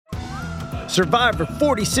Survivor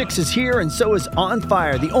 46 is here, and so is On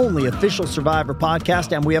Fire, the only official Survivor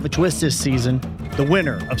podcast, and we have a twist this season. The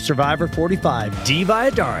winner of Survivor 45, Dee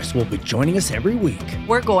Valladares, will be joining us every week.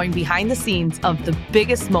 We're going behind the scenes of the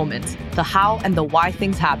biggest moments, the how and the why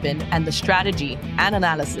things happen, and the strategy and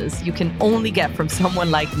analysis you can only get from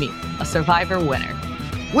someone like me, a Survivor winner.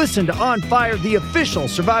 Listen to On Fire, the official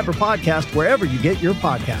Survivor podcast, wherever you get your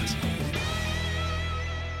podcasts.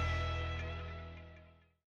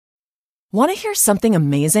 Want to hear something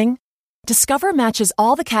amazing? Discover matches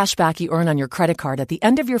all the cash back you earn on your credit card at the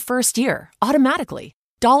end of your first year, automatically,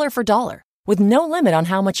 dollar for dollar, with no limit on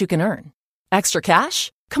how much you can earn. Extra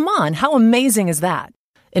cash? Come on, how amazing is that?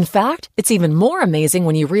 In fact, it's even more amazing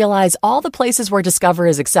when you realize all the places where Discover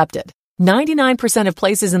is accepted. 99% of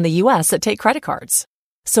places in the U.S. that take credit cards.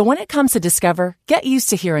 So when it comes to Discover, get used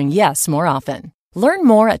to hearing yes more often. Learn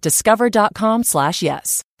more at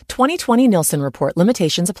discover.com/yes. 2020 Nielsen Report.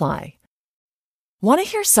 Limitations apply. Want to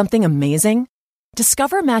hear something amazing?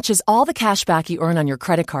 Discover matches all the cash back you earn on your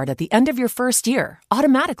credit card at the end of your first year,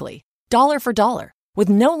 automatically, dollar for dollar, with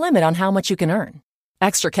no limit on how much you can earn.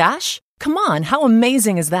 Extra cash? Come on, how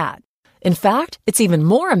amazing is that? In fact, it's even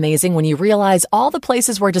more amazing when you realize all the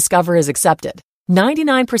places where Discover is accepted.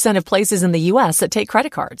 99% of places in the U.S. that take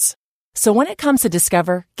credit cards. So when it comes to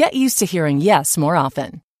Discover, get used to hearing yes more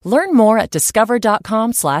often. Learn more at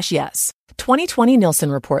discover.com/yes. 2020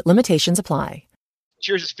 Nielsen Report. Limitations apply.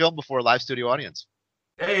 Cheers is filmed before a live studio audience.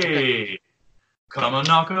 Hey, come and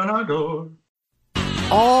knock on our door.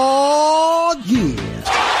 Oh, yeah.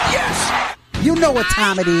 Yes. You know what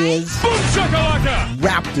time it is. Boom shakalaka.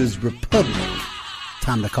 Raptors Republic.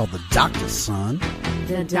 Time to call the doctor, son.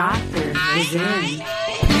 The doctor is in.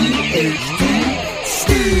 PhD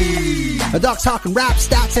Steve. The doc's talking rap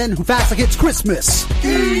stats and who fast like it's Christmas.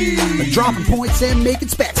 Dropping points and making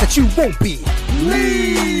specs that you won't be.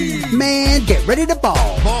 Man, get ready to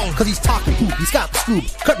ball. Cause he's talking hoop, he's got the scoop.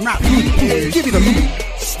 Cutting right through the pool, give you the loop.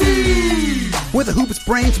 Steve. With a hoop, its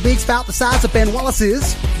brains big spout the size of Ben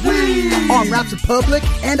Wallace's. On Raps Republic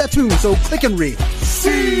and a tune, so click and read.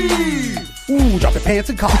 Steve. Ooh, drop your pants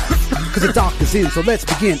and cough. Cause the doctor's in, so let's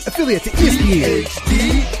begin. Affiliate to ESPN.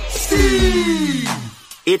 PhD Steve.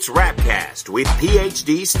 It's Rapcast with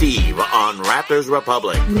PhD Steve on Raptors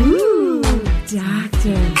Republic. Ooh,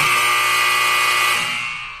 doctor.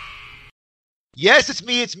 Yes, it's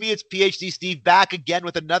me, it's PhD Steve, back again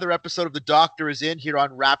with another episode of The Doctor is In here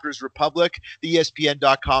on Raptors Republic, the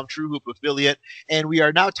ESPN.com True Hoop affiliate, and we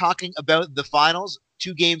are now talking about the finals.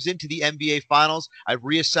 2 games into the NBA Finals, I've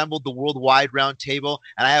reassembled the Worldwide Roundtable,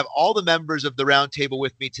 and I have all the members of the Roundtable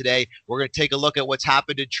with me today. We're going to take a look at what's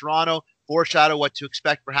happened in Toronto, foreshadow what to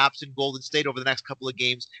expect perhaps in Golden State over the next couple of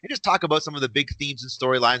games, and just talk about some of the big themes and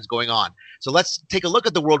storylines going on. So let's take a look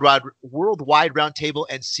at the Worldwide Roundtable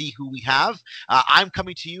and see who we have. I'm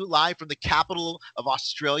coming to you live from the capital of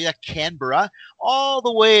Australia, Canberra. All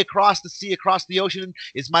the way across the sea, across the ocean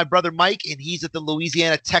is my brother Mike, and he's at the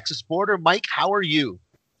Louisiana-Texas border. Mike, how are you?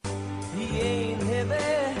 He ain't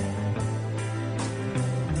heavy.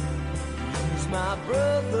 He's my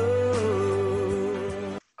brother.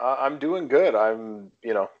 I'm doing good. I'm,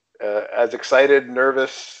 as excited,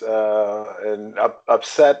 nervous, and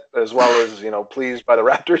upset, as well as, pleased by the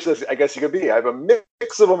Raptors as I guess you could be. I have a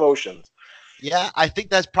mix of emotions. Yeah, I think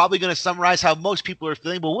that's probably going to summarize how most people are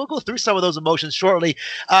feeling, but we'll go through some of those emotions shortly.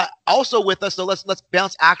 Also with us, so let's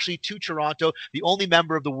bounce actually to Toronto, the only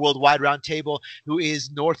member of the Worldwide Roundtable who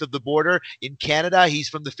is north of the border in Canada. He's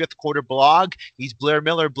from the Fifth Quarter blog. He's Blair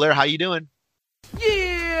Miller. Blair, how you doing?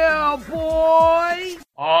 Yeah, boy.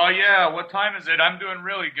 Oh, yeah. What time is it? I'm doing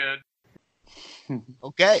really good.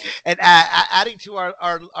 Okay. And adding to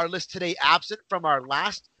our list today, absent from our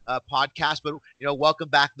last podcast, but welcome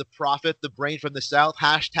back the prophet, the brain from the south,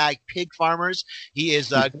 #pig farmers. He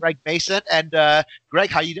is Greg Mason. And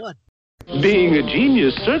Greg, how you doing? Being a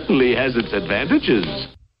genius certainly has its advantages.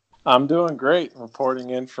 I'm doing great.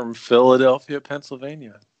 Reporting in from Philadelphia,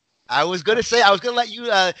 Pennsylvania. I was going to let you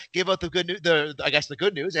give out the good news. The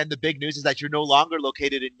good news and the big news is that you're no longer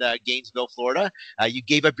located in Gainesville, Florida. You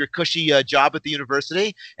gave up your cushy job at the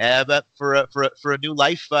university, but for a new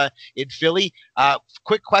life in Philly.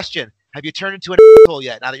 Quick question: have you turned into an asshole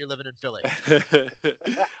yet? Now that you're living in Philly,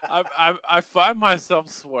 I find myself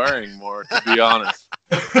swearing more, to be honest.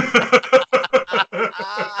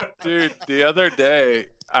 Dude, the other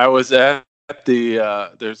day I was at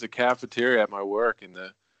the there's a cafeteria at my work, and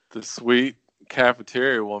the suite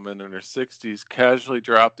cafeteria woman in her 60s casually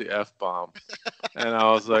dropped the F-bomb. And I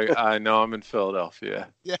was like, I know I'm in Philadelphia.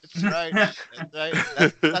 Yeah, that's right.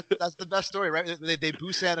 That's the best story, right? They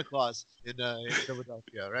boo Santa Claus in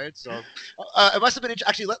Philadelphia, right? So it must have been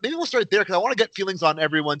actually. Maybe we'll start there because I want to get feelings on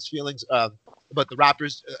everyone's feelings about the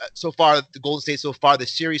Raptors so far, the Golden State so far, the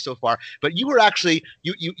series so far. But you were actually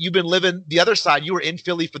you've been living the other side. You were in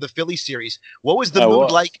Philly for the Philly series. What was the mood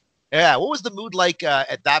like? Yeah, what was the mood like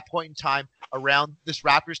at that point in time around this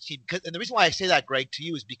Raptors team? And the reason why I say that, Greg, to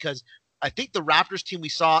you is because I think the Raptors team we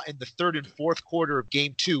saw in the third and fourth quarter of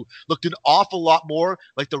Game 2 looked an awful lot more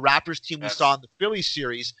like the Raptors team we saw in the Philly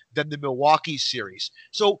series than the Milwaukee series.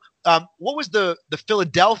 So what was the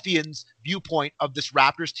Philadelphians' viewpoint of this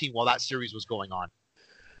Raptors team while that series was going on?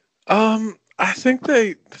 I think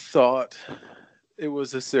they thought it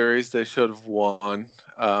was a series they should have won.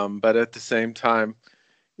 But at the same time,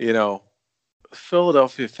 you know,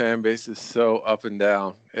 Philadelphia fan base is so up and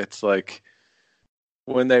down. It's like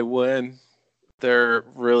when they win, they're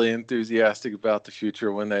really enthusiastic about the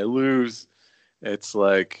future. When they lose, it's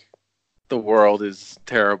like the world is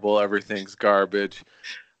terrible. Everything's garbage.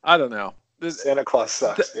 I don't know. Santa Claus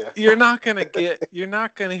sucks. Yeah. You're not gonna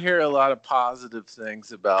hear a lot of positive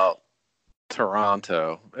things about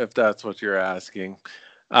Toronto, if that's what you're asking.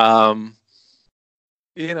 You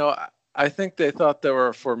know, I think they thought they were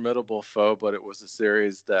a formidable foe, but it was a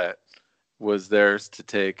series that was theirs to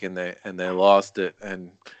take, and they lost it.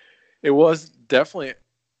 And it was definitely,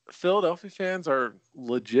 Philadelphia fans are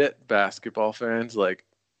legit basketball fans. Like,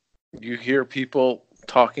 you hear people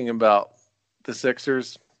talking about the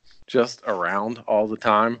Sixers just around all the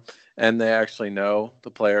time, and they actually know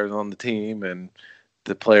the players on the team and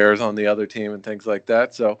the players on the other team and things like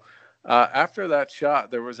that. So after that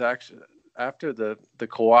shot, there was actually, after the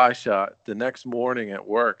Kawhi shot, the next morning at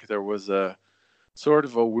work, there was a sort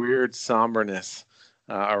of a weird somberness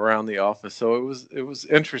around the office. So it was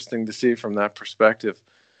interesting to see from that perspective,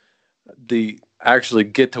 actually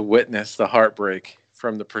get to witness the heartbreak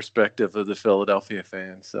from the perspective of the Philadelphia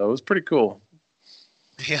fans. So it was pretty cool.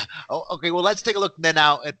 Yeah. Oh, okay. Well, let's take a look then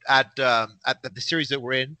now at the series that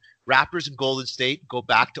we're in. Raptors and Golden State go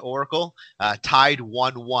back to Oracle, tied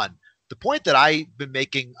 1-1. The point that I've been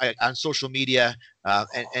making on social media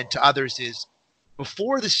and to others is,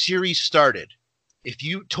 before the series started, if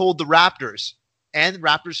you told the Raptors and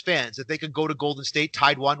Raptors fans that they could go to Golden State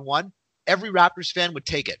tied 1-1, every Raptors fan would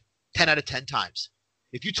take it 10 out of 10 times.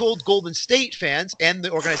 If you told Golden State fans and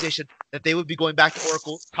the organization that they would be going back to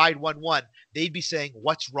Oracle tied 1-1, they'd be saying,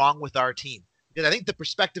 what's wrong with our team? Because I think the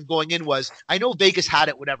perspective going in was, I know Vegas had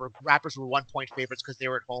it, whatever. Raptors were 1-point favorites because they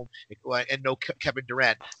were at home and no Kevin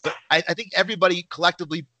Durant. But I think everybody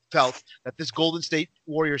collectively felt that this Golden State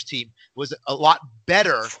Warriors team was a lot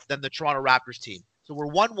better than the Toronto Raptors team. So we're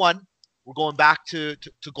 1-1. We're going back to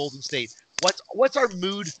Golden State. What's our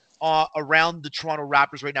mood around the Toronto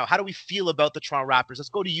Raptors right now? How do we feel about the Toronto Raptors? Let's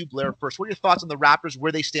go to you, Blair, first. What are your thoughts on the Raptors,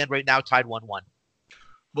 where they stand right now, tied 1-1?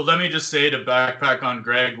 Well, let me just say, to backpack on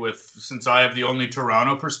Greg, since I have the only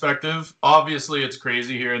Toronto perspective, obviously it's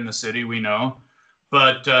crazy here in the city, we know.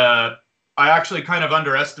 But I actually kind of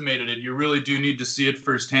underestimated it. You really do need to see it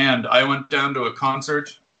firsthand. I went down to a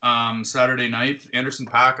concert Saturday night. Anderson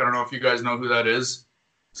 .Paak, I don't know if you guys know who that is.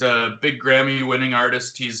 He's a big Grammy-winning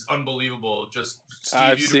artist. He's unbelievable.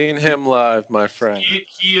 I've seen him live, my friend.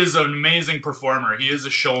 He is an amazing performer. He is a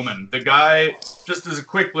showman. The guy, just as a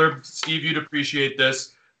quick blurb, Steve, you'd appreciate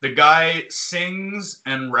this. The guy sings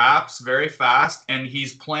and raps very fast, and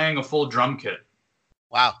he's playing a full drum kit.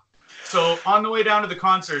 Wow. So on the way down to the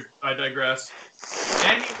concert, I digress.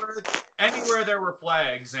 Anywhere there were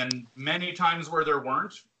flags, and many times where there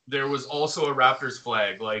weren't, there was also a Raptors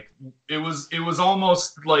flag. Like, it was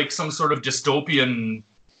almost like some sort of dystopian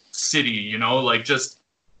city, you know, like just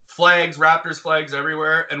flags, Raptors flags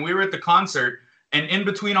everywhere. And we were at the concert, and in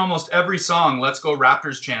between almost every song, "Let's Go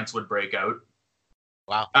Raptors" chants would break out.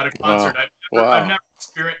 Wow. At a concert.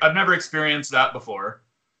 I've never experienced that before.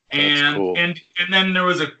 And cool. and then there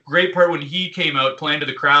was a great part when he came out playing to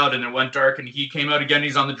the crowd, and it went dark, and he came out again.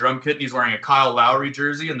 He's on the drum kit, and he's wearing a Kyle Lowry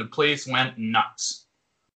jersey, and the place went nuts.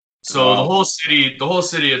 So wow. the whole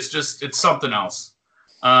city, it's something else.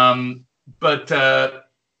 But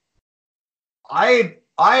I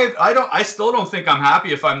still don't think I'm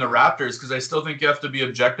happy if I'm the Raptors, because I still think you have to be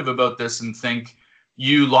objective about this and think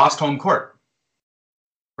you lost home court.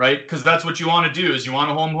 Right? Because that's what you want to do, is you want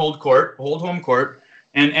to hold home court.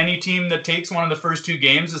 And any team that takes one of the first two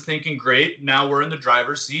games is thinking, great, now we're in the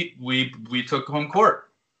driver's seat. We took home court.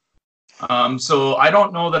 So I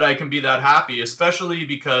don't know that I can be that happy, especially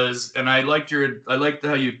because, and I liked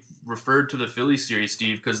how you referred to the Philly series,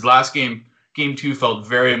 Steve, because last game Game 2 felt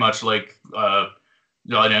very much like, I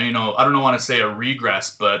don't want to say a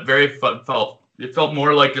regress, but it felt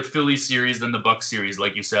more like a Philly series than the Bucs series,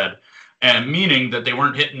 like you said, and meaning that they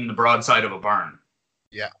weren't hitting the broadside of a barn.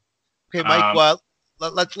 Yeah. Okay, Mike. Well,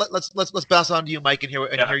 let's bounce on to you, Mike, and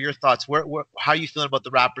hear your thoughts. How are you feeling about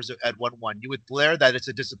the Raptors at 1-1? You with Blair that it's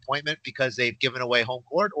a disappointment because they've given away home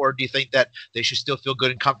court, or do you think that they should still feel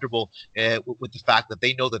good and comfortable with the fact that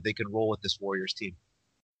they know that they can roll with this Warriors team?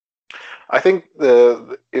 I think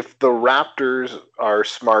if the Raptors are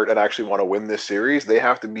smart and actually want to win this series, they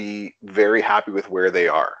have to be very happy with where they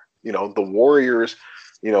are. The Warriors,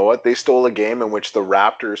 you know what? They stole a game in which the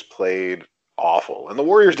Raptors played awful, and the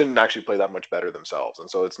Warriors didn't actually play that much better themselves. And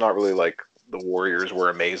so it's not really like the Warriors were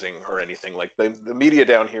amazing or anything. Like the media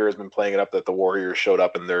down here has been playing it up that the Warriors showed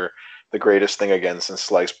up and they're the greatest thing again since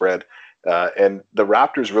sliced bread. And the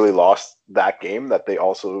Raptors really lost that game that they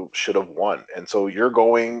also should have won. And so you're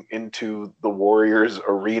going into the Warriors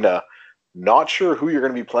arena not sure who you're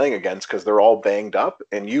going to be playing against because they're all banged up.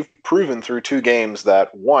 And you've proven through 2 games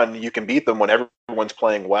that, one, you can beat them when everyone's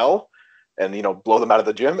playing well and, blow them out of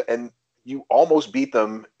the gym. And you almost beat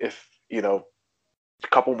them if, a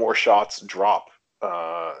couple more shots drop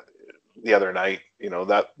the other night.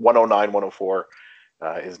 That 109-104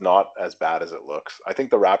 is not as bad as it looks. I think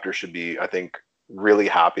the Raptors should be, really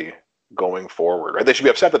happy going forward. Right? They should be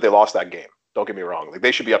upset that they lost that game. Don't get me wrong. Like,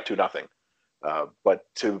 they should be up 2-0. But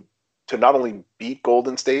to not only beat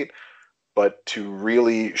Golden State, but to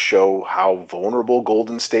really show how vulnerable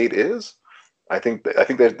Golden State is, I think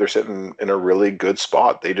they're sitting in a really good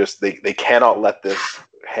spot. They cannot let this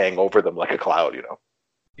hang over them like a cloud.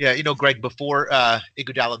 Yeah, Greg, before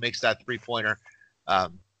Iguodala makes that 3-pointer,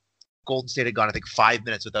 Golden State had gone, I think, 5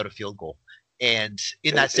 minutes without a field goal. And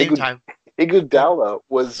in that same time, Iguodala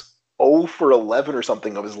was 0 for 11 or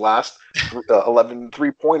something of his last 11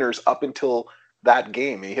 3-pointers up until that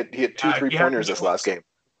game. He hit 2 3-pointers this last game.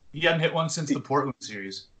 He hadn't hit one since the Portland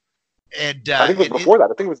series. And I think it was before that.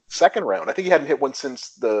 I think it was the second round. I think he hadn't hit one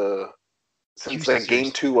since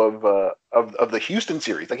game 2 of the Houston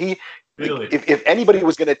series. Like he, really? If anybody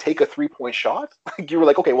was going to take a 3-point shot, you were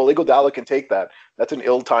like, okay, well, Iguodala can take that. That's an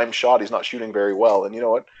ill-timed shot. He's not shooting very well. And you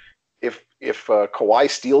know what? If Kawhi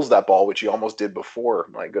steals that ball, which he almost did before,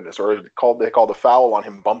 my goodness, or they called a foul on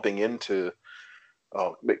him bumping into.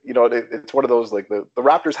 Oh, but it's one of those, like the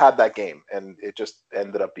Raptors had that game, and it just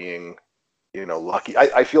ended up being, lucky.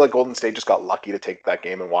 I feel like Golden State just got lucky to take that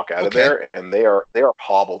game and walk out of there, and they are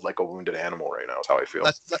hobbled like a wounded animal right now. Is how I feel.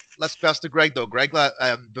 Let's pass to Greg though. Greg,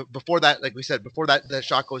 before that, like we said, before that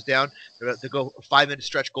shot goes down, to go a 5-minute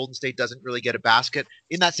stretch, Golden State doesn't really get a basket.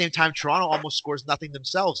 In that same time, Toronto almost scores nothing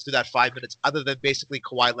themselves through that 5 minutes, other than basically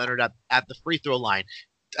Kawhi Leonard at the free throw line.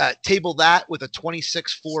 Table that with a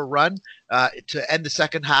 26-4 run to end the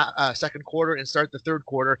second quarter and start the third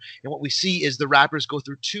quarter. And what we see is the Raptors go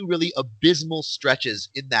through 2 really abysmal stretches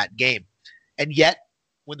in that game. And yet,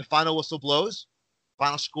 when the final whistle blows,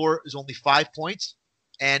 final score is only 5 points.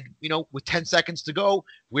 And, with 10 seconds to go,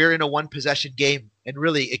 we're in a 1-possession game. And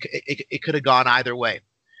really, it could have gone either way.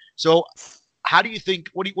 So how do you think,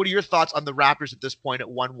 what are your thoughts on the Raptors at this point at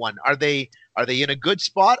 1-1? Are they in a good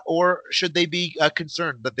spot, or should they be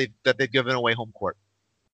concerned that they've given away home court?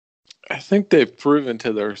 I think they've proven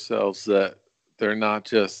to themselves that they're not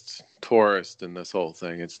just tourists in this whole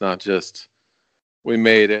thing. It's not just, we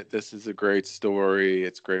made it, this is a great story,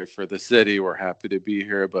 it's great for the city, we're happy to be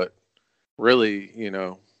here, but really,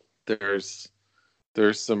 there's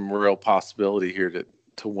some real possibility here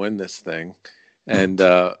to win this thing. And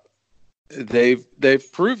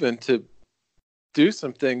they've proven to do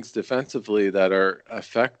some things defensively that are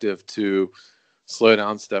effective to slow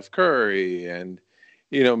down Steph Curry and,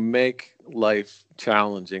 make life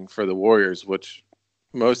challenging for the Warriors, which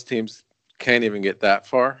most teams can't even get that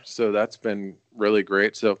far. So that's been really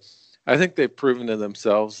great. So I think they've proven to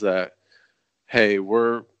themselves that, hey,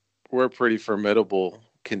 we're a pretty formidable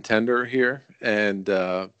contender here. And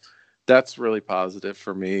that's really positive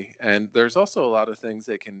for me. And there's also a lot of things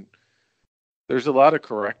there's a lot of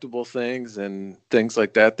correctable things and things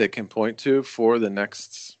like that they can point to for the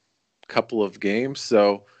next couple of games.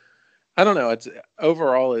 So I don't know. It's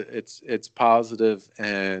overall it's positive,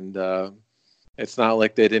 and it's not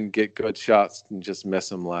like they didn't get good shots and just miss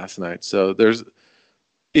them last night. So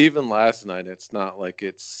even last night, it's not like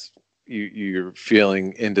it's you're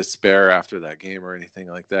feeling in despair after that game or anything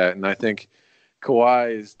like that. And I think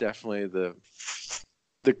Kawhi is definitely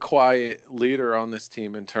the quiet leader on this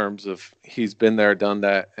team in terms of he's been there, done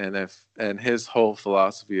that, and his whole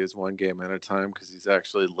philosophy is one game at a time because he's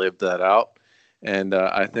actually lived that out. And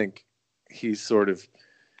I think he's sort of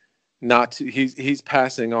he's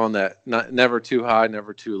passing on that never too high,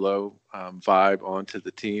 never too low vibe onto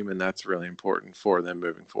the team, and that's really important for them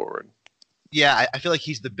moving forward. Yeah, I feel like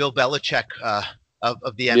he's the Bill Belichick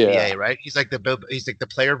of the NBA, right? He's like the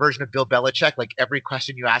player version of Bill Belichick. Like every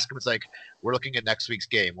question you ask him, it's like, we're looking at next week's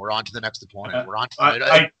game. We're on to the next opponent. We're on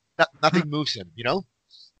to nothing moves him, you know?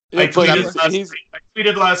 I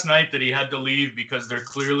tweeted last night that he had to leave because there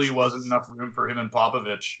clearly wasn't enough room for him and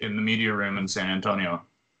Popovich in the media room in San Antonio.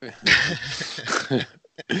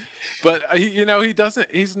 But he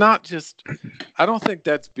doesn't. He's not just. I don't think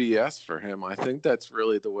that's BS for him. I think that's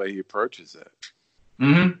really the way he approaches it.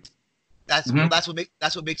 Mm-hmm. That's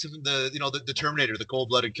what makes him the Terminator, the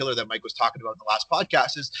cold-blooded killer that Mike was talking about in the last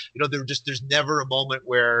podcast. Is there's never a moment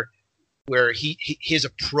where his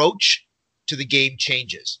approach to the game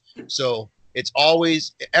changes. So it's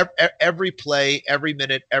always every play, every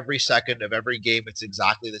minute, every second of every game. It's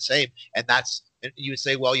exactly the same, and you would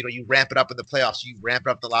say, well, you ramp it up in the playoffs. You ramp it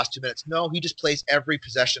up the last 2 minutes. No, he just plays every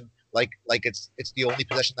possession like it's the only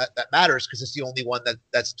possession that matters because it's the only one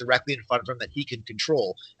that's directly in front of him that he can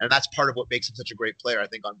control, and that's part of what makes him such a great player, I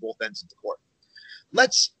think, on both ends of the court.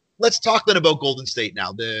 Let's talk then about Golden State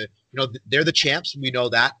now. They're the champs. We know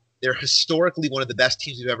that. They're historically one of the best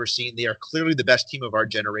teams we've ever seen. They are clearly the best team of our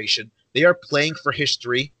generation. They are playing for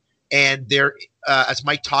history, and they're, as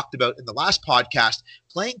Mike talked about in the last podcast,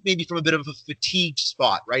 playing maybe from a bit of a fatigued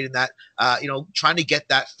spot, right? In that, trying to get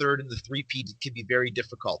that third and the three-peat can be very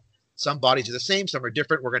difficult. Some bodies are the same, some are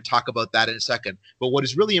different. We're going to talk about that in a second. But what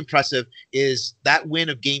is really impressive is that win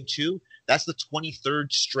of Game 2. That's the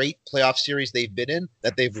 23rd straight playoff series they've been in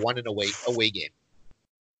that they've won an away game.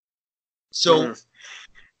 So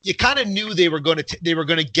you kind of knew they were going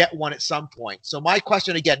to get one at some point. So my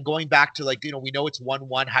question again, going back to we know it's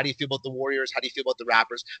 1-1. How do you feel about the Warriors? How do you feel about the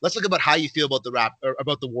Raptors? Let's look about how you feel about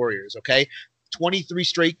about the Warriors. Okay, 23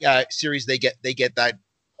 straight series they get that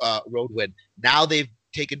road win. Now they've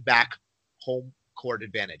taken back home court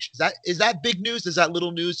advantage. Is that big news? Is that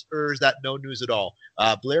little news, or is that no news at all?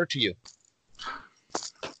 Blair, to you.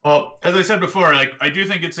 Well, as I said before, I do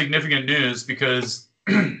think it's significant news because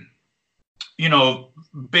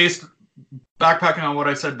based backpacking on what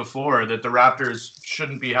I said before, that the Raptors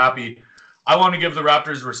shouldn't be happy. I want to give the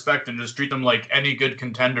Raptors respect and just treat them like any good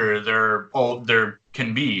contender there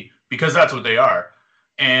can be, because that's what they are.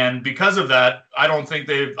 And because of that, I don't think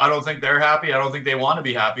they're happy. I don't think they want to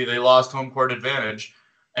be happy. They lost home court advantage,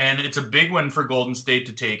 and it's a big win for Golden State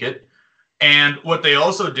to take it. And what they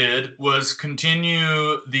also did was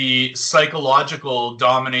continue the psychological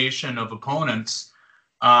domination of opponents,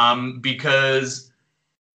 because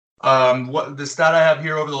what the stat I have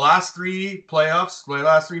here, over the last three playoffs, the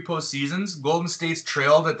last three postseasons, Golden State's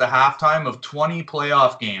trailed at the halftime of 20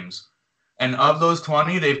 playoff games. And of those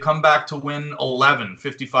 20, they've come back to win 11,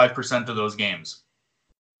 55% of those games.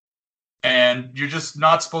 And you're just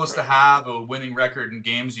not supposed to have a winning record in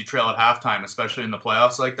games you trail at halftime, especially in the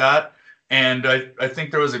playoffs like that. And I think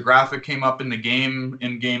there was a graphic came up in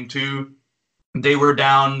Game 2. They were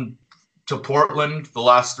down to Portland the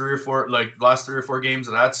last three or four games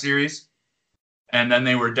of that series. And then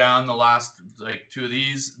they were down the last two of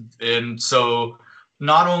these. And so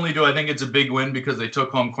not only do I think it's a big win because they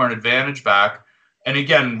took home court advantage back, and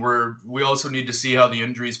again, we also need to see how the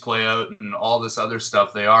injuries play out and all this other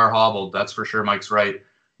stuff. They are hobbled, that's for sure. Mike's right.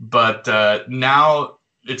 But now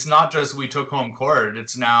it's not just we took home court.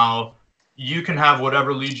 It's now you can have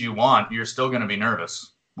whatever lead you want. You're still going to be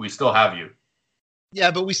nervous. We still have you. Yeah,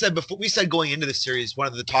 but we said going into the series, one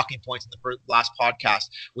of the talking points in the last podcast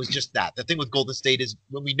was just that. The thing with Golden State is,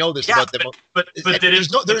 when we know this about them, but there's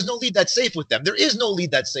no lead that's safe with them. There is no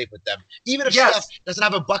lead that's safe with them. Even if Steph doesn't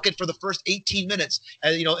have a bucket for the first 18 minutes,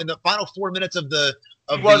 and in the final 4 minutes of the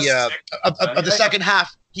second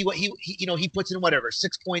half, he puts in whatever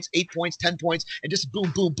 6 points, 8 points, 10 points, and just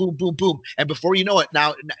boom, boom, boom, boom, boom, and before you know it,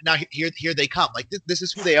 now here they come. This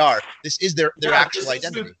is who they are. This is their actual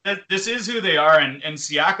identity. This is who they are, and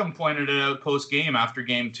Siakam pointed it out post game after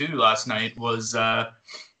Game 2 last night. Was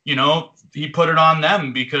he put it on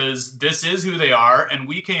them because this is who they are, and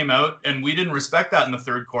we came out and we didn't respect that in the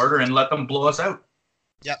third quarter and let them blow us out.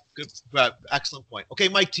 Yeah, good, excellent point. Okay,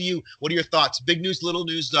 Mike, to you, what are your thoughts? Big news, little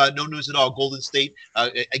news, no news at all. Golden State,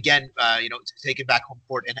 again, taking back home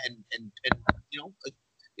court and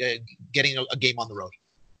getting a game on the road.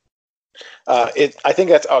 I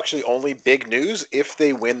think that's actually only big news if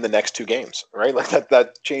they win the next two games, right?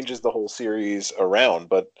 That changes the whole series around.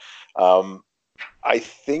 But I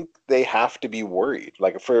think they have to be worried.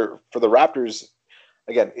 For the Raptors.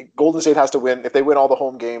 Again, Golden State has to win. If they win all the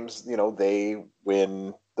home games, they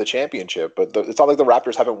win the championship. But it's not like the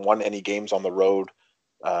Raptors haven't won any games on the road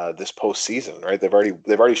this postseason, right? They've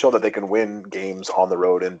already shown that they can win games on the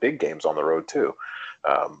road and big games on the road too.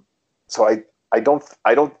 So I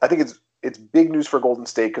think it's big news for Golden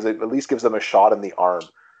State because it at least gives them a shot in the arm.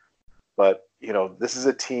 But this is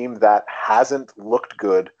a team that hasn't looked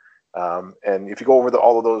good. And if you go over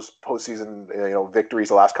all of those postseason, victories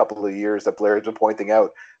the last couple of years that Blair has been pointing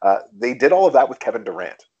out, they did all of that with Kevin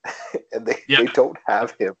Durant, and they don't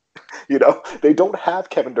have him. They don't have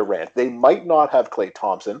Kevin Durant. They might not have Klay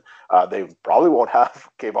Thompson. They probably won't have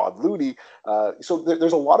Kevon Looney. So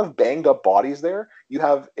there's a lot of banged up bodies there. You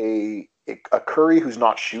have a Curry who's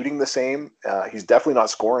not shooting the same. He's definitely not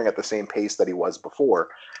scoring at the same pace that he was before.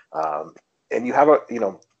 And you have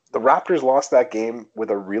the Raptors lost that game with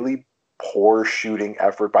a really poor shooting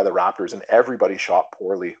effort by the Raptors, and everybody shot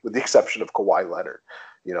poorly, with the exception of Kawhi Leonard.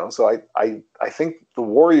 So I think the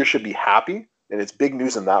Warriors should be happy, and it's big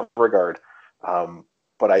news in that regard.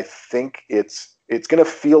 But I think it's going to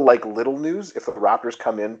feel like little news if the Raptors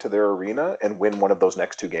come into their arena and win one of those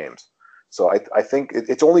next two games. So I think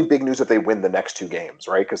it's only big news if they win the next two games,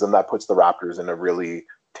 right? Because then that puts the Raptors in a really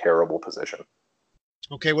terrible position.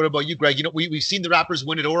 Okay, what about you, Greg? We've seen the Raptors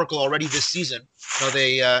win at Oracle already this season.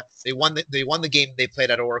 They won the game they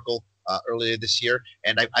played at Oracle earlier this year,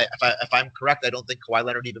 and if I'm correct, I don't think Kawhi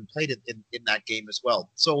Leonard even played in that game as well.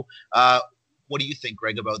 So, what do you think,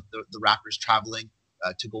 Greg, about the Raptors traveling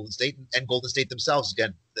to Golden State and Golden State themselves?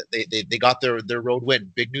 Again, they got their road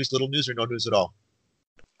win. Big news, little news, or no news at all?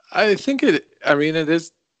 I think it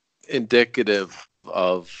is indicative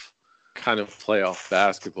of kind of playoff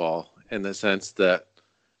basketball in the sense that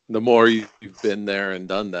the more you've been there and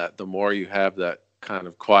done that, the more you have that kind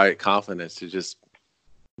of quiet confidence to just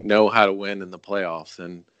know how to win in the playoffs.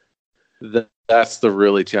 And that's the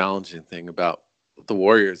really challenging thing about the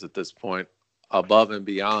Warriors at this point, above and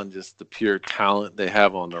beyond just the pure talent they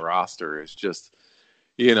have on the roster. Is just,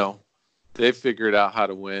 they've figured out how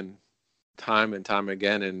to win time and time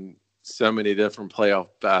again in so many different playoff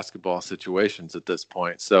basketball situations at this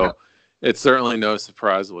point. So it's certainly no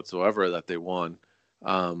surprise whatsoever that they won.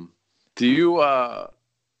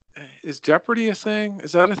 Is Jeopardy a thing?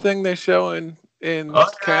 Is that a thing they show in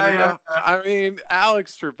Canada? Yeah. I mean,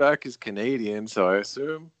 Alex Trebek is Canadian, so I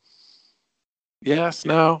assume. Yes,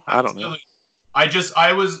 no, I don't know.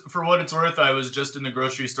 I was, for what it's worth, I was just in the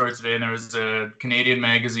grocery store today, and there was a Canadian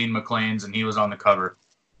magazine, Maclean's, and he was on the cover.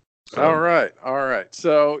 So. All right.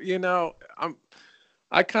 So,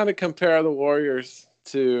 I kind of compare the Warriors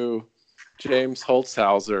to James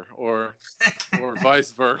Holzhauser or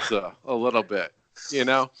vice versa a little bit.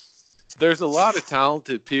 There's a lot of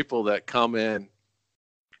talented people that come in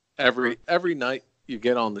every night you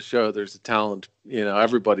get on the show. There's a talent,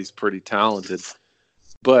 everybody's pretty talented,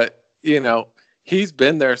 but he's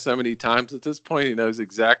been there so many times at this point. He knows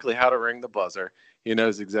exactly how to ring the buzzer. He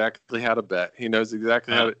knows exactly how to bet. He knows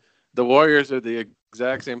exactly how to. The Warriors are the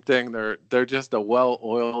exact same thing. They're just a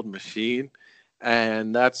well-oiled machine,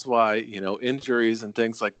 and that's why injuries and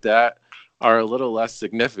things like that are a little less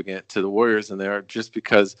significant to the Warriors than they are, just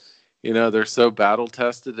because they're so battle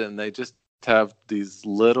tested and they just have these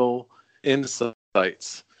little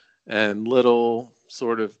insights and little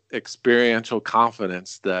sort of experiential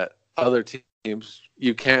confidence that other teams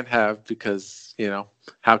you can't have, because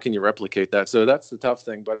how can you replicate that? So that's the tough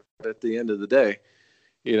thing. But at the end of the day,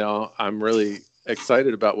 I'm really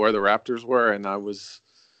excited about where the Raptors were, and I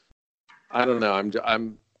don't know.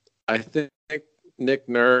 I think Nick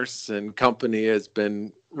Nurse and company has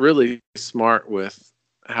been really smart with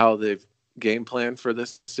how they've game planned for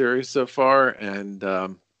this series so far, and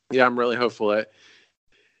I'm really hopeful that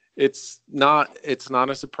it's not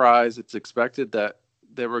a surprise. It's expected that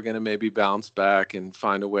they were going to maybe bounce back and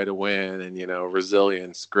find a way to win, and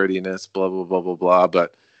resilience, grittiness, blah blah blah blah blah.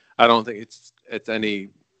 But I don't think it's any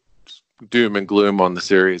doom and gloom on the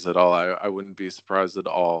series at all. I wouldn't be surprised at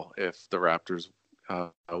all if the Raptors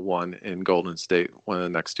won in Golden State one of the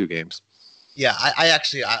next two games. Yeah,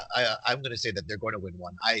 I'm going to say that they're going to win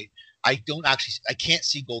one. I can't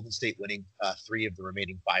see Golden State winning 3 of the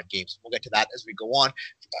remaining 5 games. We'll get to that as we go on.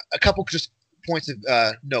 A couple just points of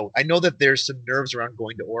note. I know that there's some nerves around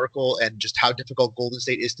going to Oracle and just how difficult Golden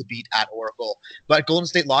State is to beat at Oracle. But Golden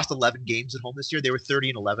State lost 11 games at home this year. They were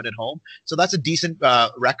 30-11 at home. So that's a decent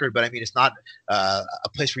record. But I mean, it's not a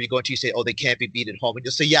place where you go into, you say, oh, they can't be beat at home. And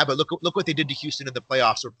you'll say, yeah, but look what they did to Houston in the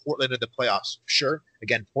playoffs or Portland in the playoffs. Sure.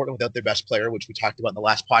 Again, Portland without their best player, which we talked about in the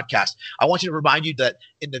last podcast. I want you to remind you that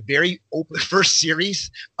in the very first series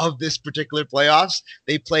of this particular playoffs,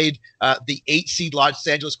 they played the 8 seed Los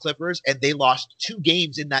Angeles Clippers, and they lost 2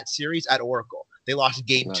 games in that series at Oracle. They lost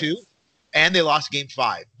game 2, and they lost game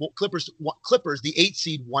 5. Clippers, the 8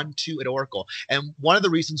 seed, 1-2 at Oracle. And one of the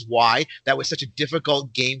reasons why that was such a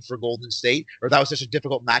difficult game for Golden State, or that was such a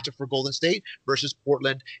difficult matchup for Golden State versus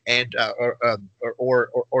Portland and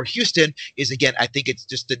or Houston, is, again, I think it's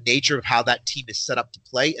just the nature of how that team is set up to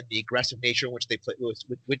play and the aggressive nature in which they play, with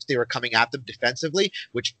which they were coming at them defensively,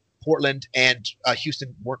 which Portland and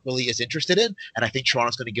Houston weren't really as interested in. And I think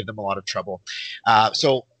Toronto's going to give them a lot of trouble.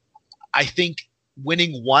 So I think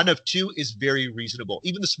winning 1 of 2 is very reasonable.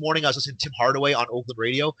 Even this morning, I was listening to Tim Hardaway on Oakland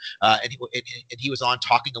radio, and he was on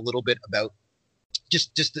talking a little bit about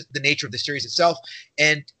just the nature of the series itself.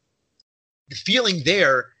 And the feeling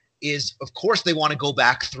there is, of course, they want to go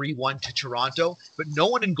back 3-1 to Toronto, but no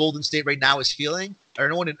one in Golden State right now is feeling, or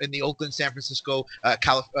no one in the Oakland, San Francisco,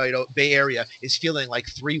 Bay Area is feeling like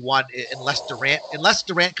 3-1 unless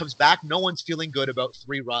Durant comes back. No one's feeling good about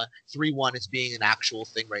 3-1 as being an actual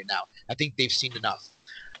thing right now. I think they've seen enough.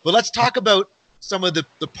 But let's talk about some of the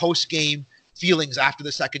post-game feelings after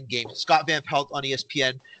the second game. Scott Van Pelt on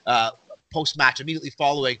ESPN post-match immediately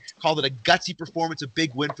following called it a gutsy performance, a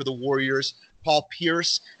big win for the Warriors. Paul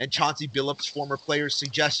Pierce and Chauncey Billups, former players,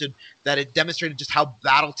 suggested that it demonstrated just how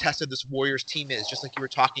battle-tested this Warriors team is, just like you were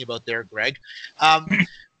talking about there, Greg. Now,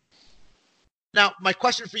 my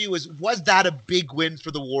question for you is, was that a big win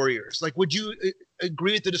for the Warriors? Like, would you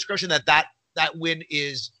agree with the description that win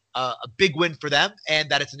is a big win for them and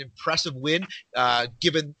that it's an impressive win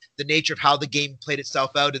given the nature of how the game played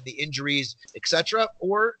itself out and the injuries, etc.,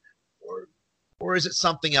 or is it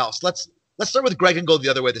something else? Let's start with Greg and go the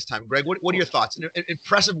other way this time. Greg, what are your thoughts? An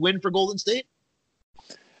impressive win for Golden State?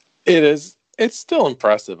 It is. It's still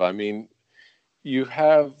impressive. I mean, you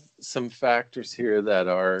have some factors here that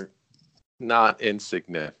are not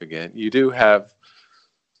insignificant. You do have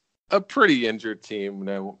a pretty injured team,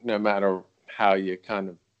 no matter how you kind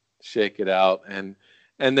of shake it out, and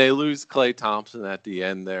they lose Klay Thompson at the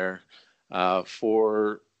end there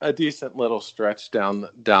for a decent little stretch down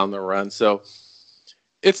the run. So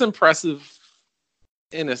it's impressive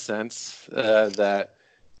in a sense that,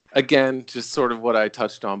 again, just sort of what I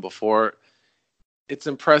touched on before. It's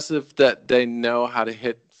impressive that they know how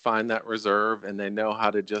to find that reserve, and they know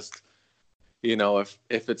how to just, if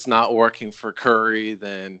it's not working for Curry,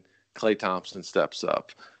 then Klay Thompson steps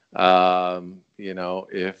up. If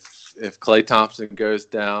Klay Thompson goes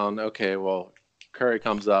down, okay, well, Curry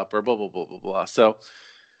comes up, or blah, blah, blah, blah, blah. So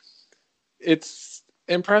it's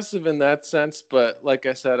impressive in that sense, but like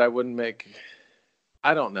I said,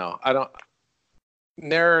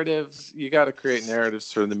 narratives, you got to create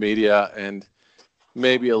narratives for the media, and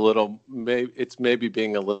maybe it's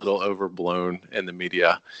being a little overblown in the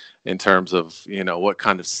media in terms of, what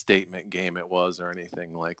kind of statement game it was or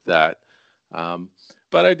anything like that.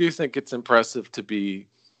 But I do think it's impressive to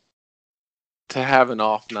have an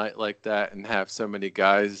off night like that and have so many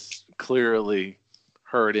guys clearly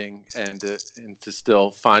hurting and to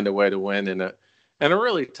still find a way to win in a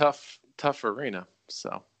really tough arena.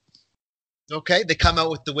 So. Okay, they come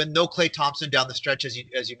out with the win. No Klay Thompson down the stretch, as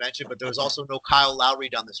you mentioned, but there was also no Kyle Lowry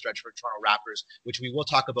down the stretch for Toronto Raptors, which we will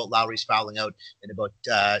talk about Lowry's fouling out in about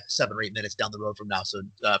 7 or 8 minutes down the road from now. So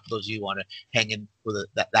for those of you who want to hang in,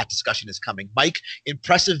 that discussion is coming. Mike,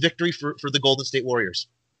 impressive victory for the Golden State Warriors.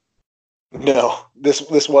 No,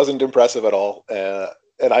 this wasn't impressive at all.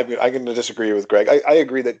 And I'm going to disagree with Greg. I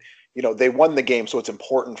agree that, they won the game, so it's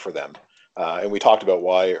important for them. And we talked about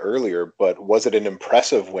why earlier, but was it an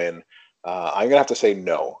impressive win? I'm going to have to say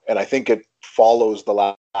no. And I think it follows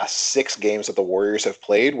the last 6 games that the Warriors have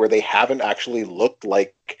played where they haven't actually looked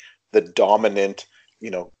like the dominant,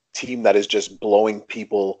 team that is just blowing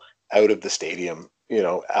people out of the stadium,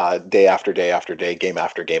 day after day after day, game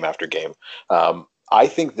after game after game. I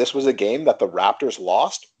think this was a game that the Raptors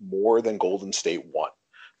lost more than Golden State won.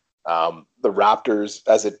 The Raptors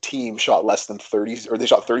as a team shot less than 30, or they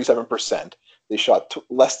shot 37%. They shot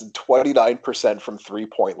less than 29% from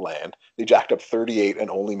 3-point land. They jacked up 38 and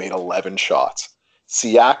only made 11 shots.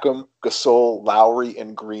 Siakam, Gasol, Lowry,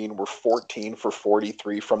 and Green were 14 for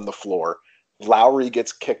 43 from the floor. Lowry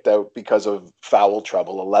gets kicked out because of foul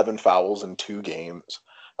trouble, 11 fouls in 2 games.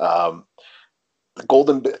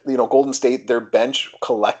 Golden State, their bench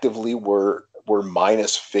collectively were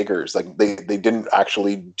minus figures. Like they didn't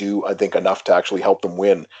actually do, I think, enough to actually help them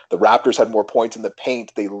win. The Raptors had more points in the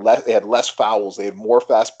paint. They had less fouls. They had more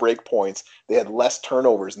fast break points. They had less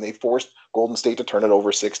turnovers, and they forced Golden State to turn it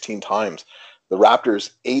over 16 times. The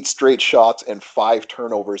Raptors, 8 straight shots and 5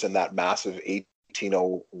 turnovers in that massive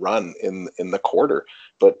 18-0 run in the quarter.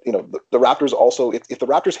 But the Raptors also, if the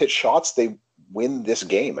Raptors hit shots, they win this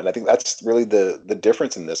game. And I think that's really the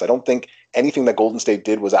difference in this. I don't think anything that Golden State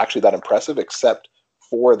did was actually that impressive, except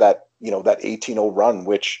before that, that 18-0 run,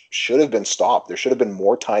 which should have been stopped. There should have been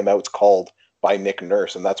more timeouts called by Nick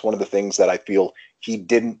Nurse. And that's one of the things that I feel he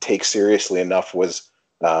didn't take seriously enough was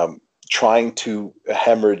trying to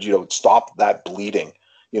hemorrhage, stop that bleeding,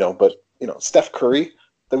 but, Steph Curry,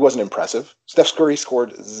 that wasn't impressive. Steph Curry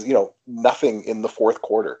scored, nothing in the fourth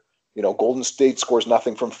quarter. Golden State scores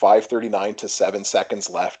nothing from 5:39 to 7 seconds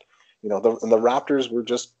left. And the Raptors were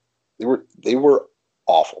just, they were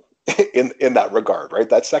awful in that regard, right?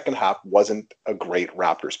 That second half wasn't a great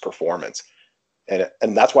Raptors performance.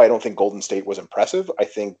 And that's why I don't think Golden State was impressive. I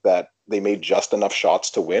think that they made just enough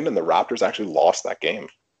shots to win, and the Raptors actually lost that game.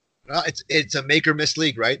 Well, it's a make or miss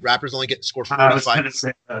league, right? Raptors only get to score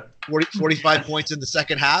 45 points in the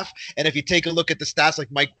second half. And if you take a look at the stats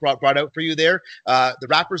like Mike brought out for you there, the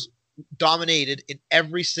Raptors dominated in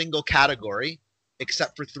every single category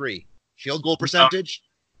except for 3. Field goal percentage,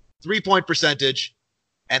 3-point percentage,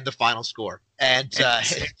 and the final score. And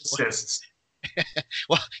assists.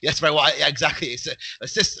 Well, that's right. Well, yeah, exactly.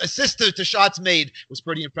 Assist to shots made was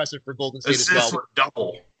pretty impressive for Golden State as well. Were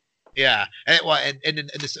double. Yeah, and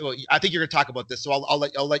this. Well, I think you're going to talk about this, so I'll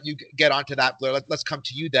let you get onto that, Blair. Let's come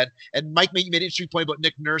to you then. And Mike made an interesting point about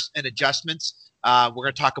Nick Nurse and adjustments. We're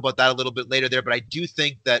going to talk about that a little bit later there, but I do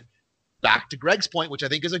think that back to Greg's point, which I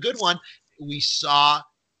think is a good one, we saw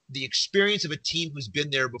the experience of a team who's been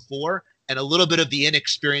there before, and a little bit of the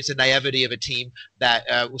inexperience and naivety of a team that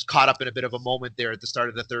was caught up in a bit of a moment there at the start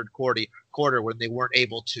of the third quarter when they weren't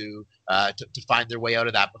able to find their way out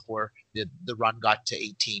of that before the run got to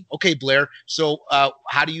 18. Okay, Blair. So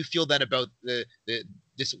how do you feel then about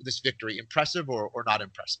this victory? Impressive or not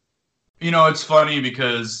impressive? It's funny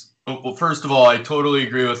because, well, first of all, I totally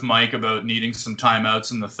agree with Mike about needing some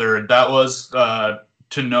timeouts in the third. That was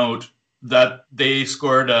to note that they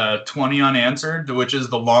scored 20 unanswered, which is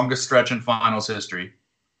the longest stretch in finals history.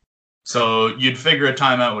 So you'd figure a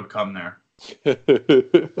timeout would come there.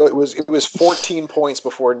 It was 14 points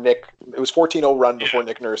before Nick. It was 14-0 run before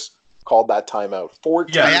Nick Nurse called that timeout.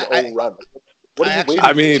 14-0 run. What are you waiting?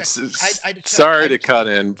 I mean, sorry to cut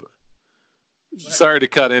in. Sorry to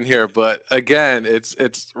cut in here, but again, it's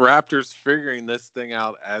Raptors figuring this thing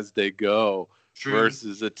out as they go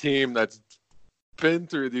versus a team that's been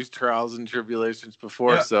through these trials and tribulations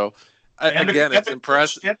before. Yeah. So it's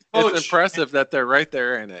impressive. It's impressive that they're right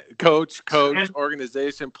there in it. Coach,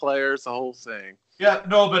 organization, players, the whole thing. Yeah,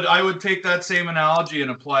 no, but I would take that same analogy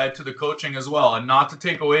and apply it to the coaching as well. And not to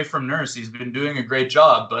take away from Nurse, he's been doing a great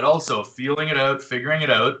job, but also feeling it out, figuring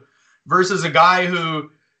it out, versus a guy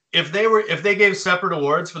who, if they gave separate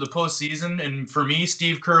awards for the postseason, and for me,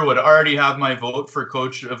 Steve Kerr would already have my vote for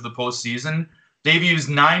coach of the postseason. They've used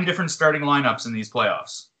 9 different starting lineups in these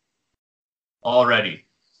playoffs already.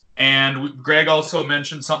 And Greg also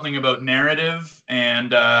mentioned something about narrative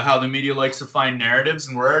and how the media likes to find narratives.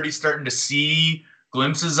 And we're already starting to see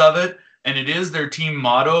glimpses of it. And it is their team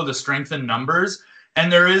motto, the strength in numbers.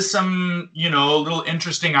 And there is some, little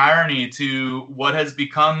interesting irony to what has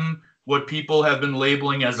become what people have been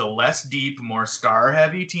labeling as a less deep, more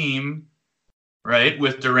star-heavy team, right?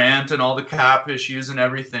 With Durant and all the cap issues and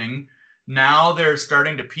everything. Now they're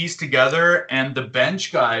starting to piece together, and the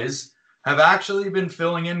bench guys have actually been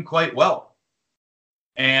filling in quite well.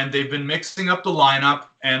 And they've been mixing up the lineup.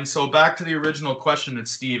 And so back to the original question that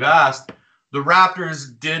Steve asked, the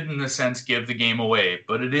Raptors did, in a sense, give the game away.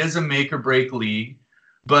 But it is a make-or-break league.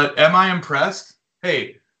 But am I impressed?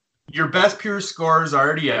 Hey, your best pure scorer is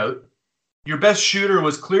already out. Your best shooter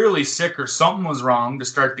was clearly sick or something was wrong to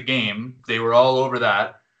start the game. They were all over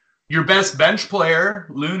that. Your best bench player,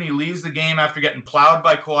 Looney, leaves the game after getting plowed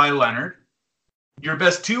by Kawhi Leonard. Your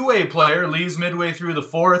best two-way player leaves midway through the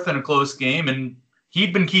fourth in a close game, and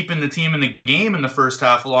he'd been keeping the team in the game in the first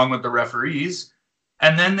half along with the referees.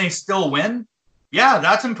 And then they still win? Yeah,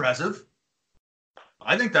 that's impressive.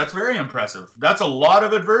 I think that's very impressive. That's a lot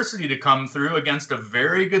of adversity to come through against a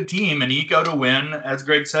very good team and eke out a win, as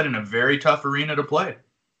Greg said, in a very tough arena to play.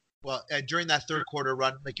 Well, during that third quarter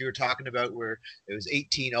run, like you were talking about, where it was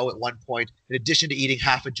 18-0 at one point, in addition to eating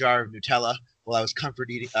half a jar of Nutella while I was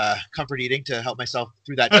comfort eating to help myself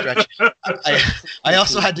through that stretch, I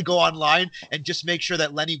also had to go online and just make sure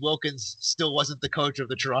that Lenny Wilkens still wasn't the coach of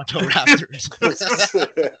the Toronto Raptors.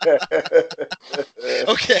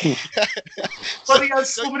 Okay. But he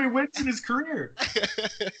has so many wins in his career.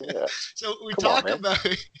 So we're talking about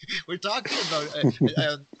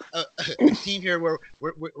a team here where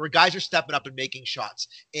guys are stepping up and making shots.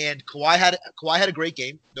 And Kawhi had a great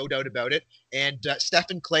game, no doubt about it. And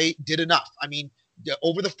Steph and Klay did enough. I mean,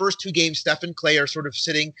 over the first 2 games, Steph and Klay are sort of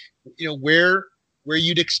sitting, where where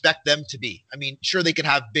you'd expect them to be. I mean, sure, they can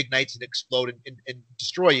have big nights and explode and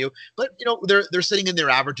destroy you, but they're sitting in their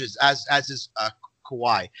averages as is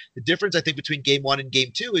Kawhi. The difference, I think, between game 1 and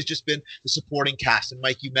game 2 has just been the supporting cast. And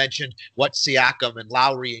Mike, you mentioned what Siakam and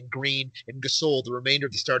Lowry and Green and Gasol, the remainder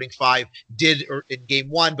of the starting 5, did in game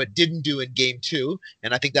 1 but didn't do in game 2.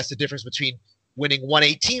 And I think that's the difference between winning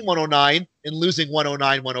 118-109 and losing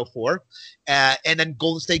 109-104. And then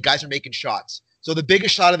Golden State guys are making shots. So the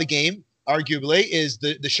biggest shot of the game, arguably, is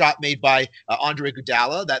the shot made by Andre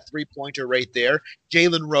Iguodala, that three-pointer right there.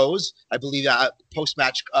 Jalen Rose, I believe,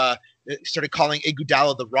 post-match started calling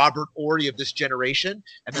Iguodala the Robert Horry of this generation.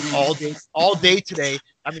 And then all day today,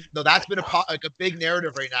 I mean, though that's been a big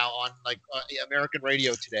narrative right now on American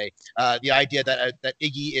radio today. The idea that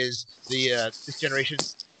Iggy is this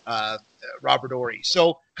generation's Robert Horry.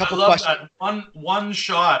 So, couple questions. That. One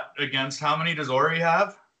shot against how many does Horry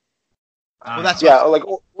have? Well, that's like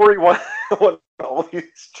Horry won all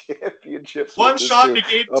these championships. One shot in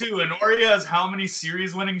game 2, and Horry has how many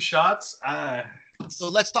series-winning shots? So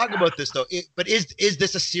let's talk about this though. But is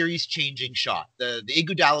this a series-changing shot? The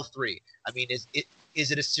Iguodala 3. I mean, is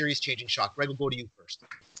it a series-changing shot? Greg, we'll go to you first.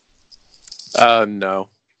 No.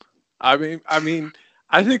 I mean,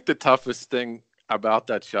 I think the toughest thing about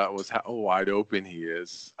that shot was how wide open he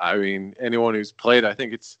is. I mean, anyone who's played, I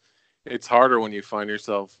think it's harder when you find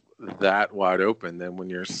yourself that wide open than when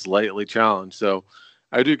you're slightly challenged. So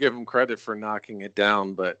I do give him credit for knocking it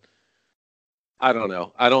down, but I don't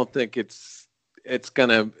know. I don't think it's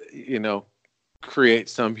gonna, create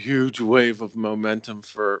some huge wave of momentum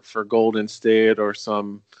for Golden State or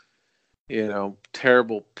some,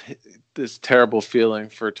 terrible feeling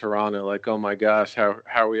for Toronto. Like, oh my gosh, how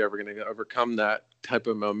are we ever going to overcome that type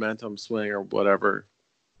of momentum swing or whatever?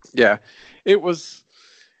 Yeah, it was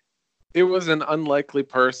an unlikely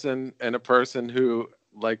person and a person who,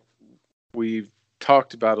 like we've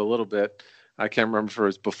talked about a little bit, I can't remember if it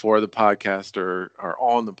was before the podcast or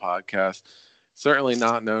on the podcast, certainly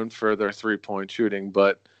not known for their three-point shooting,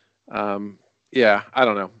 but yeah, I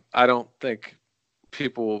don't know. I don't think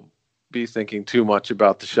people will be thinking too much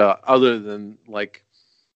about the shot other than like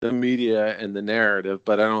the media and the narrative,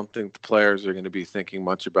 but I don't think the players are going to be thinking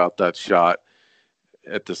much about that shot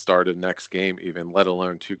at the start of next game, even, let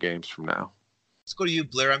alone 2 games from now. Let's go to you,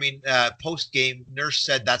 Blair. I mean, post-game, Nurse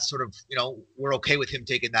said that's sort of, we're okay with him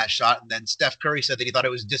taking that shot. And then Steph Curry said that he thought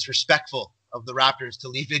it was disrespectful of the Raptors to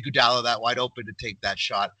leave Iguodala that wide open to take that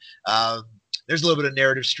shot. There's a little bit of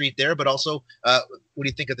narrative street there, but also, what do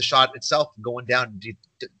you think of the shot itself going down?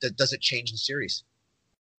 Does it change the series?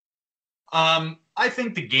 I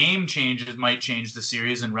think the game might change the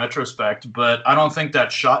series in retrospect, but I don't think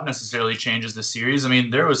that shot necessarily changes the series. I mean,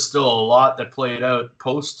 there was still a lot that played out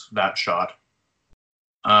post that shot.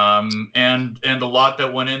 And a lot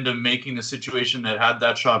that went into making the situation that had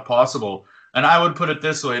that shot possible. And I would put it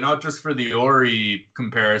this way, not just for the Horry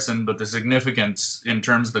comparison, but the significance in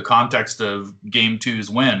terms of the context of Game 2's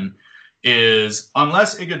win is,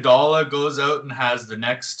 unless Iguodala goes out and has the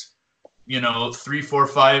next 3, 4,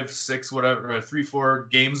 5, 6, whatever, 3, 4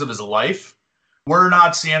 games of his life, we're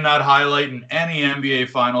not seeing that highlight in any NBA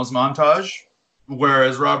Finals montage,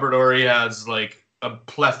 whereas Robert Horry has like a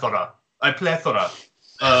plethora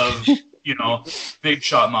of, big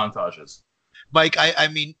shot montages. Mike, I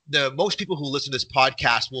mean, most people who listen to this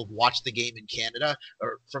podcast will have watched the game in Canada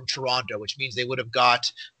or from Toronto, which means they would have got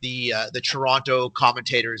the Toronto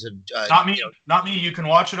commentators. Not me. You can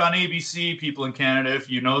watch it on ABC, people in Canada, if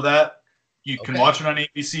you know that. You can watch it on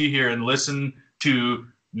ABC here and listen to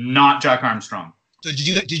not Jack Armstrong. So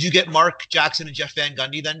did you get Mark Jackson and Jeff Van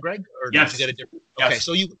Gundy then, Greg? Or yes. Did you get a different? Okay, yes.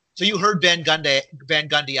 So you heard Van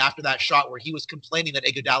Gundy after that shot where he was complaining that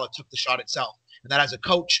Iguodala took the shot itself, and that as a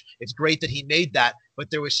coach, it's great that he made that, but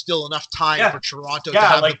there was still enough time for Toronto to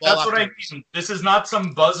have the ball. That's what I mean. This is not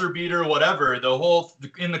some buzzer beater or whatever.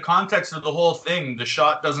 In the context of the whole thing, the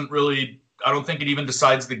shot doesn't really. I don't think it even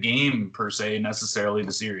decides the game per se necessarily,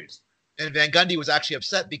 the series. And Van Gundy was actually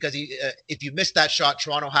upset because if you miss that shot,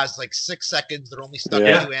 Toronto has like 6 seconds. They're only stuck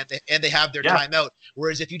in you, and they have their timeout.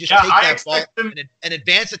 Whereas if you just take that ball and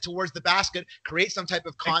advance it towards the basket, create some type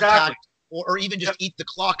of contact, or even just eat the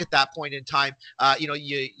clock at that point in time,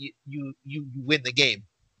 you win the game.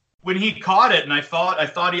 When he caught it, and I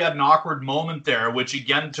thought he had an awkward moment there, which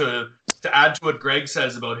again to add to what Greg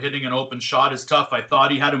says about hitting an open shot is tough. I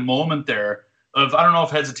thought he had a moment there of, I don't know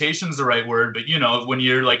if hesitation is the right word, but when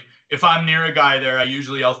you're like, if I'm near a guy there,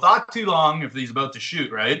 I'll thought too long if he's about to shoot,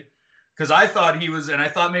 right? Because I thought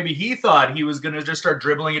maybe he thought he was going to just start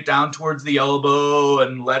dribbling it down towards the elbow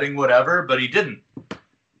and letting whatever, but he didn't.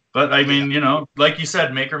 But I mean, like you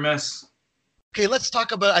said, make or miss. Okay, let's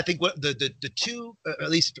talk about, I think, what the two, at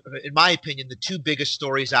least in my opinion, the two biggest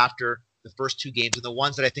stories after the first two games, and the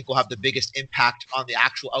ones that I think will have the biggest impact on the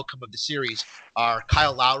actual outcome of the series, are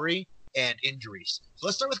Kyle Lowry and injuries. So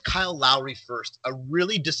let's start with Kyle Lowry first. A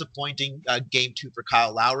really disappointing game two for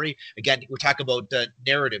Kyle Lowry. Again, we're talking about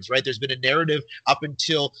narratives, right? There's been a narrative up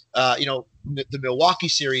until the Milwaukee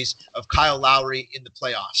series of Kyle Lowry in the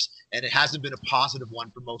playoffs, and it hasn't been a positive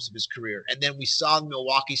one for most of his career. And then we saw the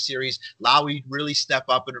Milwaukee series, Lowry really step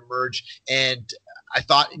up and emerge. And I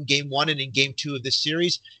thought in game one and in game two of this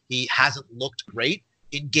series, he hasn't looked great.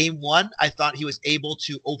 In game one, I thought he was able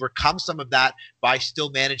to overcome some of that by still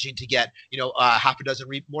managing to get,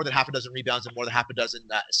 more than half a dozen rebounds and more than half a dozen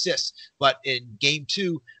assists. But in game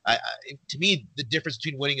two, to me, the difference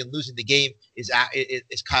between winning and losing the game is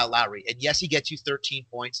Kyle Lowry. And yes, he gets you 13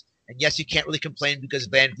 points. And yes, you can't really complain because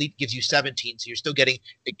Van Vliet gives you 17. So you're still getting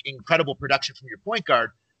incredible production from your point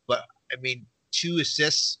guard. But, 2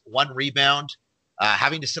 assists, 1 rebound.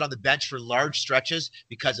 Having to sit on the bench for large stretches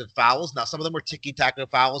because of fouls. Now, some of them were ticky-tacky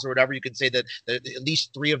fouls or whatever. You can say that at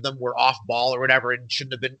least 3 of them were off ball or whatever and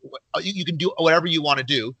shouldn't have been. You can do whatever you want to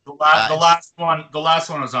do. The last one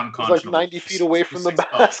was unconscionable. He was like 90 feet away from the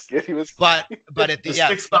basket. He was. But at the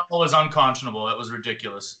sixth foul was unconscionable. That was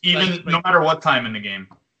ridiculous. No matter what time in the game.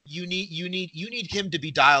 You need him to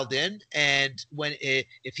be dialed in, and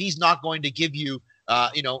if he's not going to give you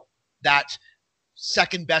that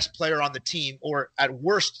second best player on the team, or at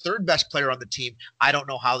worst third best player on the team, I don't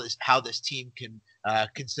know how this team can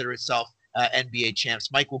consider itself NBA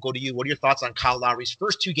champs. Mike, we'll go to you. What are your thoughts on Kyle Lowry's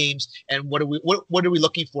first 2 games, and what are we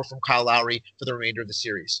looking for from Kyle Lowry for the remainder of the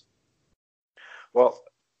series? Well,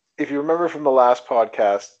 if you remember from the last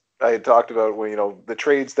podcast, I had talked about the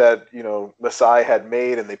trades that Masai had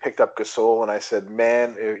made, and they picked up Gasol, and I said,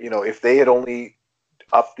 man, if they had only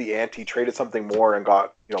upped the ante, traded something more, and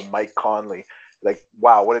got Mike Conley. Like,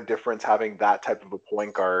 wow, what a difference having that type of a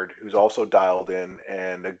point guard who's also dialed in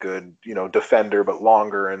and a good, defender, but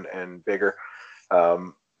longer and bigger.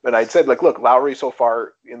 And I'd said, look, Lowry so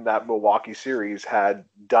far in that Milwaukee series had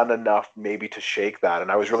done enough maybe to shake that.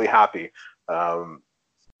 And I was really happy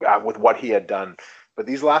with what he had done. But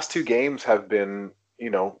these last 2 games have been,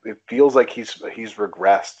 it feels like he's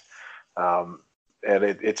regressed. And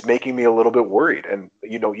it's making me a little bit worried. And,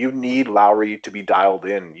 you need Lowry to be dialed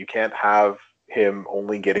in. You can't have him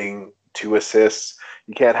only getting 2 assists.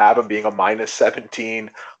 You can't have him being a minus 17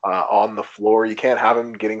 on the floor. You can't have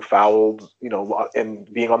him getting fouled,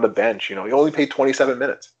 and being on the bench. You only played 27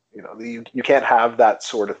 minutes. You can't have that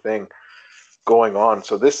sort of thing going on.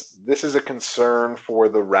 So this is a concern for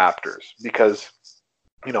the Raptors because,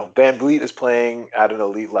 Van Vliet is playing at an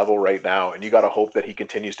elite level right now, and you got to hope that he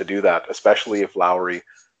continues to do that, especially if Lowry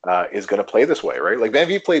is going to play this way, right? Like Van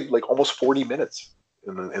Vliet played like almost 40 minutes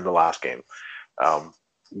in the last game.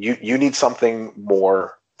 You need something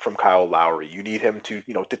more from Kyle Lowry. You need him to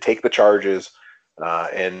take the charges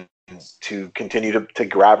and to continue to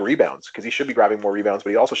grab rebounds, because he should be grabbing more rebounds,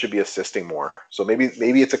 but he also should be assisting more. So maybe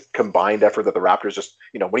it's a combined effort that the Raptors just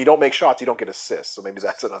when you don't make shots, you don't get assists. So maybe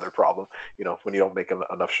that's another problem. When you don't make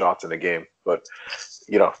enough shots in a game. But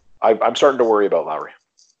I'm starting to worry about Lowry.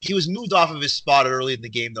 He was moved off of his spot early in the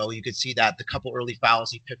game, though. You could see that the couple early fouls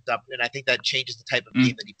he picked up, and I think that changes the type of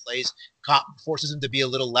game that he plays, forces him to be a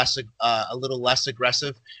little less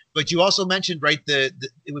aggressive. But you also mentioned, right, it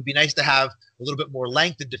would be nice to have a little bit more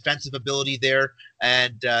length and defensive ability there,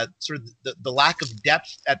 and sort of the lack of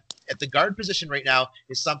depth at the guard position right now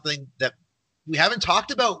is something that we haven't talked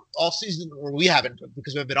about all season, or we haven't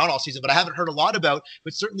because we've been on all season, but I haven't heard a lot about.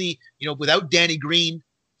 But certainly, without Danny Green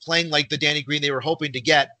playing like the Danny Green they were hoping to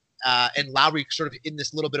get, and Lowry sort of in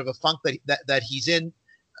this little bit of a funk that he's in,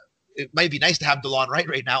 it might be nice to have DeLon Wright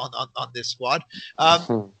right now on this squad. It's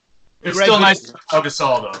Greg, still nice to have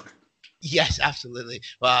Gasol, though. Yes, absolutely.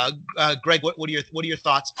 Greg, what are your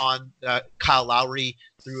thoughts on Kyle Lowry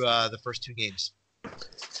through the first 2 games?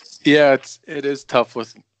 Yeah, it is tough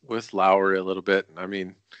with Lowry a little bit. I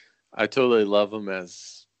mean, I totally love him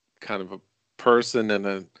as kind of a person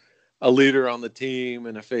and a leader on the team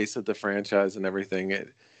and a face of the franchise and everything.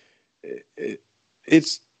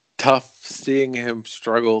 It's tough seeing him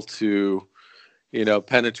struggle to,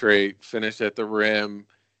 penetrate, finish at the rim,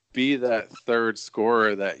 be that third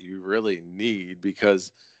scorer that you really need,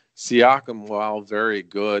 because Siakam, while very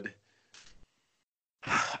good,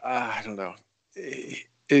 I don't know,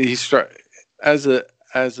 he's as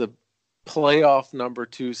a playoff number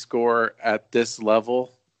 2 scorer at this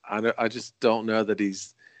level. I just don't know that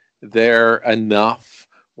he's there enough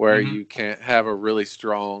where you can't have a really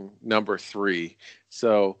strong number 3.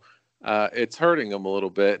 So it's hurting him a little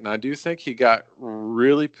bit. And I do think he got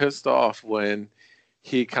really pissed off when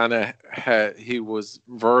he he was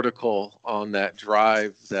vertical on that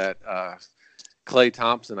drive that Klay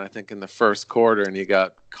Thompson, I think, in the first quarter, and he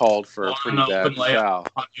got called for a pretty bad foul.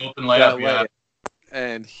 On the open layup, yeah.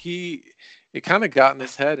 And it kind of got in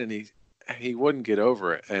his head, and he wouldn't get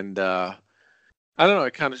over it. And I don't know,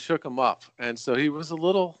 it kind of shook him up. And so he was a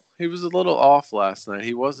little off last night.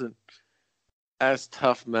 He wasn't as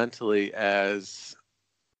tough mentally as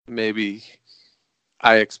maybe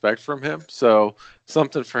I expect from him. So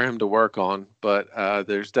something for him to work on. But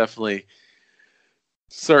there's definitely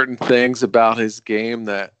certain things about his game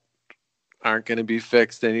that aren't going to be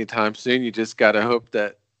fixed anytime soon. You just got to hope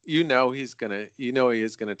that he is going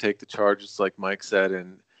to take the charges, like Mike said,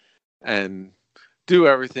 and do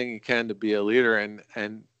everything he can to be a leader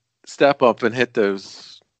and step up and hit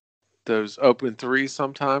those open threes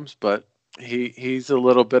sometimes. But he's a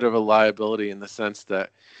little bit of a liability in the sense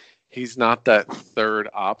that he's not that third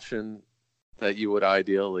option that you would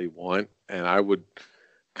ideally want. And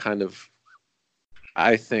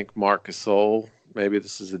I think Marc Gasol, maybe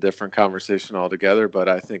this is a different conversation altogether, but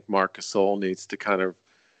I think Marc Gasol needs to kind of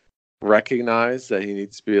recognize that he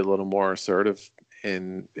needs to be a little more assertive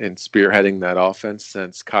in spearheading that offense,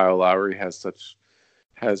 since Kyle Lowry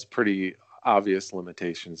has pretty obvious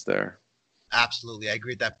limitations there. Absolutely. I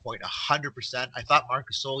agree with that point 100%. I thought Marc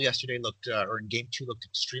Gasol yesterday or in game 2 looked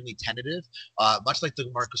extremely tentative, much like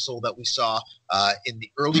the Marc Gasol that we saw in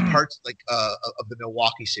the early parts of the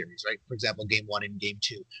Milwaukee series, right? For example, game 1 and game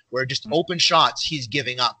 2, where just open shots he's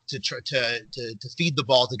giving up to feed the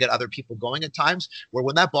ball to get other people going at times, where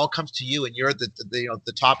when that ball comes to you and you're at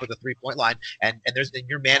the top of the 3-point line and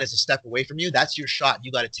your man is a step away from you, that's your shot.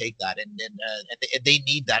 You got to take that. And they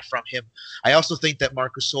need that from him. I also think that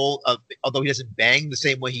Marc Gasol, although he doesn't bang the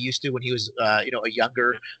same way he used to when he was a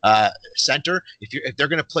younger center, if they're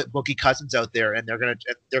going to put Boogie Cousins out there and they're going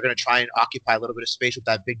to try and occupy a little bit of space with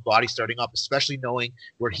that big body starting up, especially knowing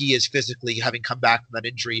where he is physically, having come back from that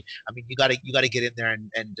injury, I mean, you got to get in there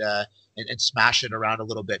and smash it around a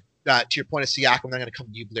little bit. To your point of Siakam, I'm not going to come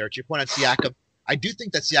to you, Blair. To your point on Siakam, I do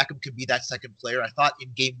think that Siakam could be that second player. I thought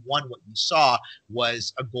in game 1, what you saw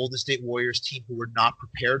was a Golden State Warriors team who were not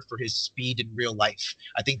prepared for his speed in real life.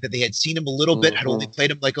 I think that they had seen him a little bit, had only played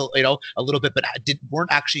him like a little bit, but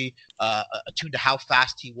weren't actually attuned to how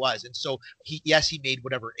fast he was. And so he made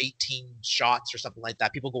 18 shots or something like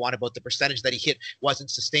that. People go on about the percentage that he hit wasn't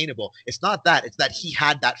sustainable. It's not that. It's that he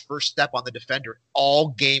had that first step on the defender all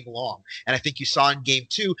game long. And I think you saw in game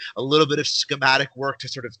 2 a little bit of schematic work to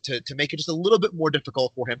sort of to make it just a little bit more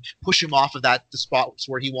difficult for him, push him off of the spots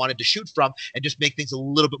where he wanted to shoot from, and just make things a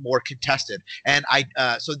little bit more contested. And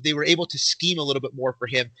so they were able to scheme a little bit more for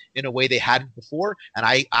him in a way they hadn't before. And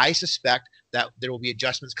I suspect that there will be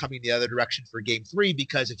adjustments coming the other direction for game 3,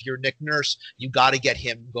 because if you're Nick Nurse, you got to get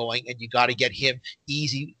him going and you got to get him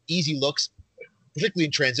easy looks, particularly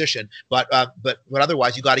in transition, but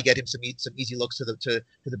otherwise you got to get him some easy looks to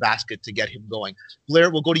the basket to get him going. Blair,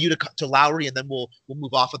 we'll go to you to Lowry, and then we'll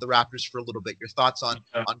move off of the Raptors for a little bit. Your thoughts on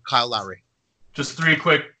Kyle Lowry? Just three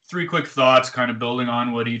quick thoughts, kind of building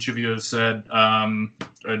on what each of you has said,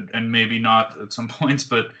 and maybe not at some points,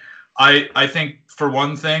 but I think for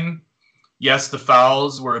one thing, yes, the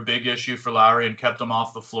fouls were a big issue for Lowry and kept him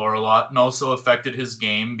off the floor a lot, and also affected his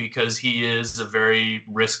game because he is a very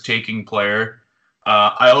risk-taking player.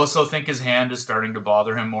 I also think his hand is starting to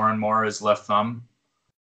bother him more and more, his left thumb.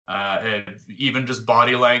 And even just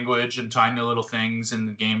body language and tiny little things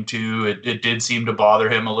in game 2, it did seem to bother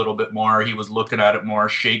him a little bit more. He was looking at it more,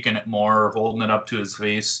 shaking it more, holding it up to his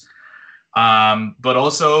face. But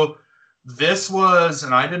also, this was,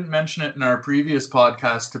 and I didn't mention it in our previous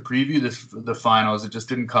podcast to preview the finals, it just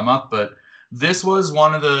didn't come up, but this was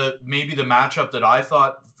one of maybe the matchup that I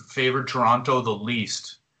thought favored Toronto the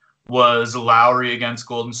least, was Lowry against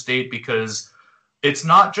Golden State, because it's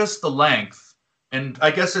not just the length, and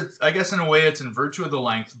I guess in a way it's in virtue of the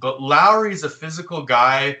length, but Lowry's a physical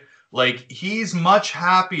guy. Like, he's much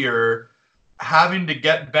happier having to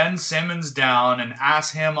get Ben Simmons down and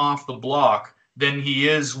ass him off the block than he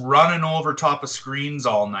is running over top of screens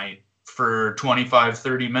all night for 25,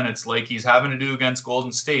 30 minutes like he's having to do against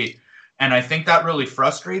Golden State. And I think that really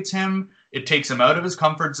frustrates him. It takes him out of his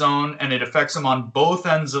comfort zone, and it affects him on both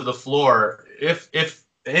ends of the floor. If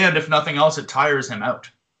nothing else, it tires him out.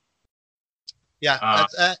 Yeah,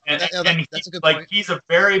 that's a good point. He's a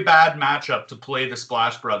very bad matchup to play the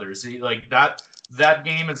Splash Brothers. That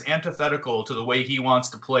game is antithetical to the way he wants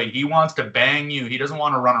to play. He wants to bang you. He doesn't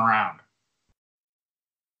want to run around.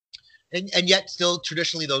 And yet, still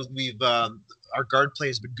traditionally, though, our guard play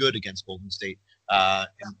has been good against Golden State.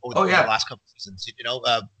 over the last couple of seasons.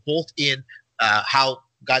 Both in how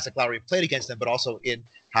guys like Lowry played against them, but also in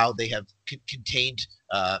how they have contained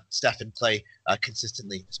Steph and Klay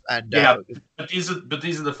consistently. And but these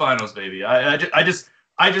are the finals, baby. I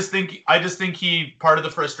just think he, part of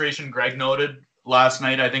the frustration Greg noted last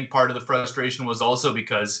night, I think part of the frustration was also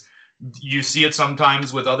because you see it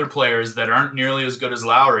sometimes with other players that aren't nearly as good as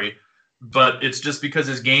Lowry, but it's just because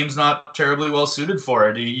his game's not terribly well suited for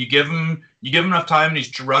it. You give him enough time, and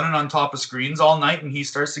he's running on top of screens all night, and he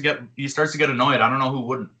starts to get annoyed. I don't know who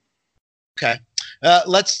wouldn't. Okay,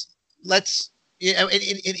 let's. And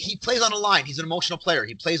he plays on a line. He's an emotional player.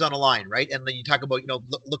 He plays on a line, right? And then you talk about,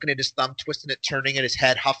 looking at his thumb, twisting it, turning at his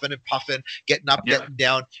head, huffing and puffing, getting up, getting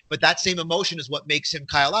down. But that same emotion is what makes him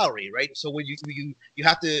Kyle Lowry, right? So when you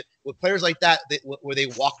have to, with players like that, where they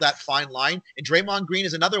walk that fine line, and Draymond Green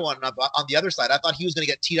is another one on the other side. I thought he was going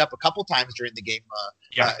to get teed up a couple times during the game,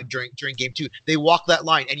 during game 2. They walk that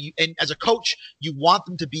line, and as a coach, you want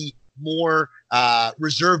them to be more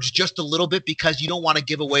reserved just a little bit, because you don't want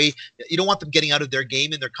them getting out of their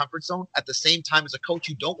game in their comfort zone. At the same time, as a coach,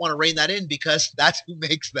 you don't want to rein that in, because that's who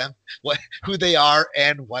makes them who they are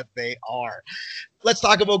and what they are. Let's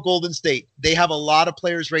talk about Golden State. They have a lot of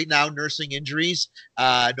players right now nursing injuries,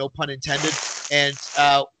 no pun intended, and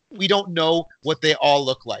we don't know what they all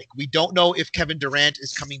look like. We don't know if Kevin Durant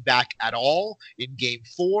is coming back at all in Game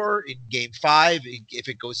 4, in Game 5, if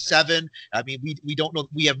it goes 7. I mean, we don't know.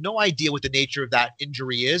 We have no idea what the nature of that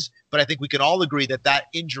injury is, but I think we can all agree that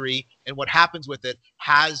injury and what happens with it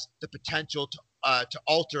has the potential to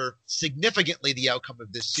alter significantly the outcome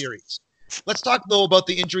of this series. Let's talk, though, about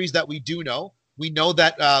the injuries that we do know. We know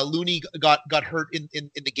that Looney got hurt in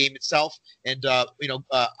the game itself, and I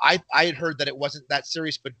had heard that it wasn't that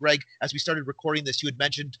serious. But Greg, as we started recording this, you had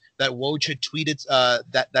mentioned that Woj had tweeted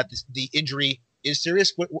that the injury is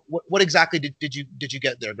serious. What exactly did you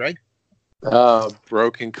get there, Greg?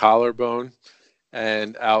 Broken collarbone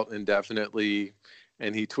and out indefinitely,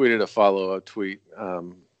 and he tweeted a follow-up tweet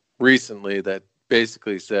recently that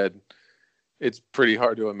basically said it's pretty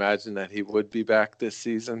hard to imagine that he would be back this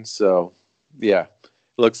season. So. Yeah,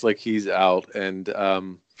 looks like he's out. And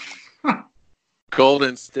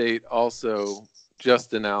Golden State also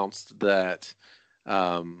just announced that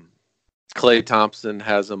Klay Thompson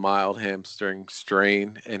has a mild hamstring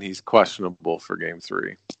strain, and he's questionable for Game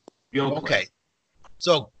 3. Okay,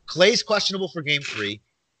 so Klay's questionable for Game 3.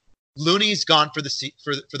 Looney's gone for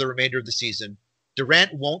the remainder of the season.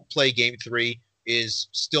 Durant won't play Game 3. Is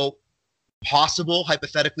still possible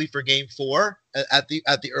hypothetically for Game 4 at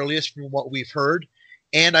the earliest from what we've heard.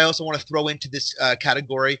 And I also want to throw into this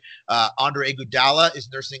category, Andre Iguodala is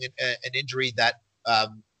nursing an injury that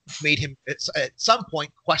made him at some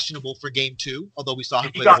point questionable for Game 2, although we saw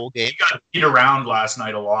him play the whole game. He got beat around last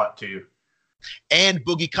night a lot too. And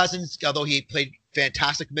Boogie Cousins, although he played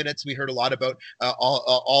fantastic minutes, we heard a lot about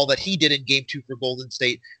all that he did in Game 2 for Golden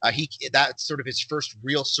State. That's sort of his first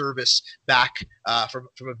real service back from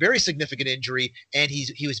a very significant injury, and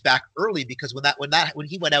he was back early, because when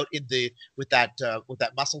he went out with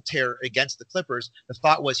that muscle tear against the Clippers, the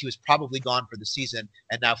thought was he was probably gone for the season.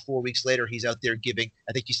 And now 4 weeks later, he's out there giving,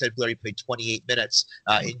 I think you said, Blair, he played 28 minutes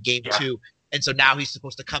in Game 2. And so now he's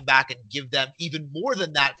supposed to come back and give them even more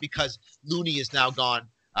than that, because Looney is now gone.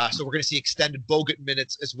 So we're going to see extended Bogut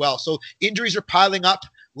minutes as well. So injuries are piling up.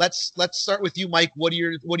 Let's start with you, Mike. What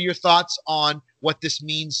are your thoughts on what this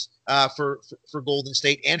means for Golden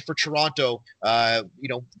State and for Toronto?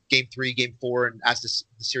 Game 3, Game 4, and as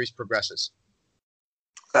the series progresses.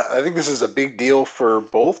 I think this is a big deal for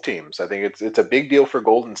both teams. I think it's a big deal for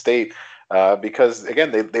Golden State because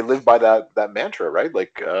again they live by that mantra, right?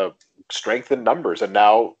 Like strength in numbers, and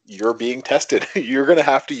now you're being tested. You're going to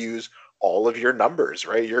have to use all of your numbers,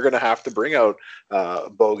 right? You're going to have to bring out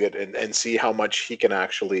Bogut and see how much he can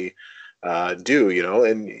actually do,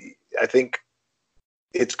 and I think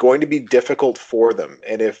it's going to be difficult for them.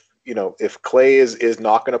 And if Klay is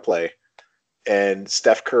not going to play and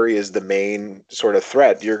Steph Curry is the main sort of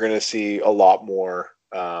threat, you're going to see a lot more,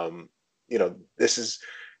 this is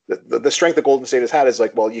the strength that Golden State has had is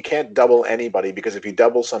like, well, you can't double anybody, because if you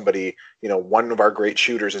double somebody, one of our great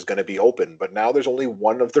shooters is going to be open. But now there's only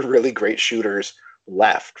one of the really great shooters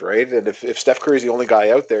left, right? And if Steph Curry is the only guy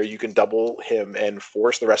out there, you can double him and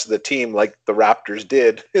force the rest of the team, like the Raptors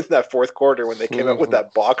did in that fourth quarter when they came out with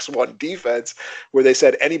that box one defense, where they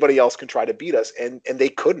said anybody else can try to beat us, and they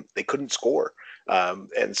couldn't score.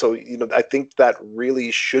 And so, I think that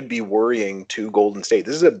really should be worrying to Golden State.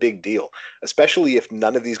 This is a big deal, especially if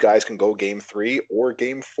none of these guys can go Game 3 or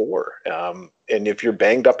Game 4. And if you're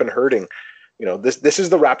banged up and hurting, this is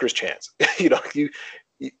the Raptors' chance.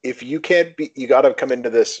 if you can't be, you got to come into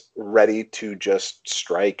this ready to just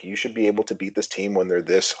strike. You should be able to beat this team when they're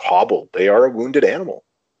this hobbled. They are a wounded animal.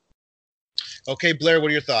 Okay, Blair, what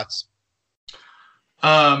are your thoughts?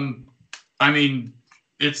 I mean,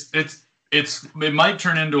 it might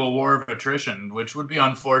turn into a war of attrition, which would be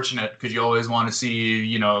unfortunate because you always want to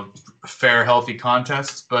see, fair, healthy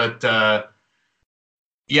contests. But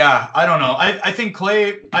yeah, I don't know. I think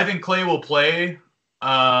Clay will play.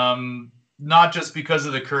 Not just because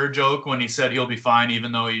of the Kerr joke when he said he'll be fine,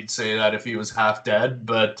 even though he'd say that if he was half dead.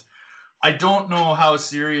 But I don't know how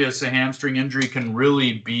serious a hamstring injury can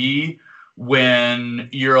really be when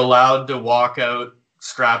you're allowed to walk out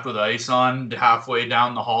strapped with ice on halfway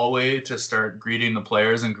down the hallway to start greeting the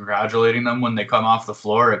players and congratulating them when they come off the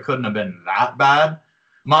floor. It couldn't have been that bad.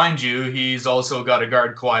 Mind you, he's also got to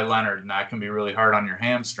guard Kawhi Leonard, and that can be really hard on your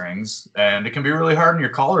hamstrings. And it can be really hard on your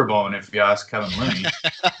collarbone, if you ask Kevin Looney.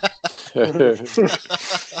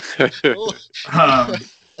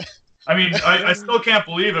 I mean, I still can't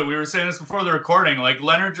believe it. We were saying this before the recording. Like,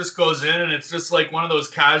 Leonard just goes in, and it's just like one of those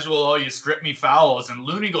casual, you strip me fouls. And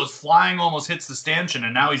Looney goes flying, almost hits the stanchion,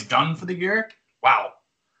 and now he's done for the year? Wow.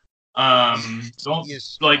 That's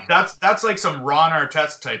like some Ron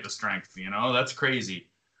Artest type of strength, That's crazy.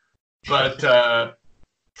 But the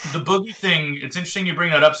Boogie thing, it's interesting you bring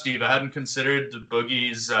that up, Steve. I hadn't considered the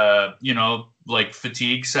Boogie's, like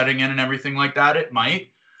fatigue setting in and everything like that. It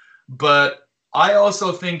might. But I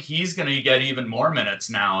also think he's going to get even more minutes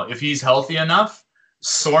now. If he's healthy enough,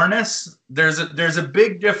 soreness, there's a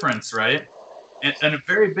big difference, right? And a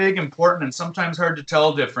very big, important, and sometimes hard to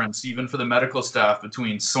tell difference, even for the medical staff,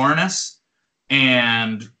 between soreness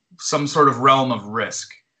and some sort of realm of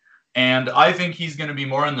risk. And I think he's going to be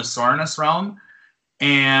more in the soreness realm.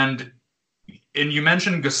 And you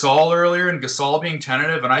mentioned Gasol earlier, and Gasol being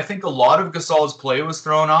tentative, and I think a lot of Gasol's play was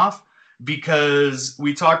thrown off because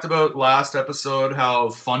we talked about last episode how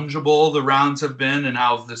fungible the rounds have been and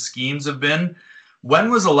how the schemes have been. When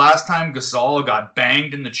was the last time Gasol got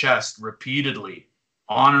banged in the chest repeatedly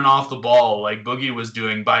on and off the ball like Boogie was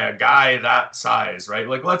doing by a guy that size, right?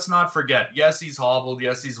 Like, let's not forget, yes, he's hobbled,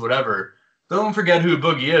 yes, he's whatever. Don't forget who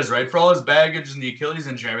Boogie is, right? For all his baggage and the Achilles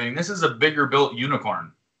injury and everything, this is a bigger built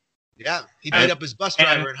unicorn. Yeah, he beat up his bus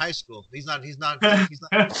driver in high school. He's not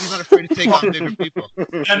afraid to take on bigger people.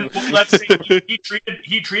 And let's see,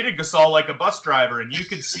 he treated Gasol like a bus driver, and you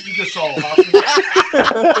could see Gasol.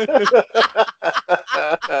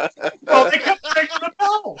 Well, they kept ringing the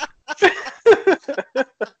bell.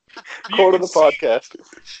 Quote of the podcast.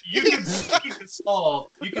 You can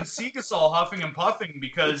see Gasol huffing and puffing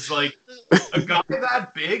because, like, a guy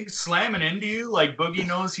that big slamming into you like Boogie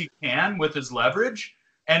knows he can with his leverage.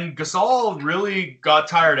 And Gasol really got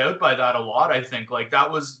tired out by that a lot, I think. Like, that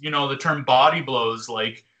was, the term body blows.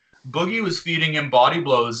 Like, Boogie was feeding him body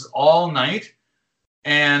blows all night.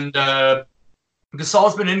 And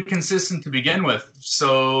Gasol's been inconsistent to begin with.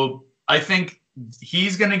 So I think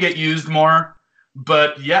he's going to get used more.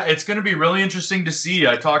 But, yeah, it's going to be really interesting to see.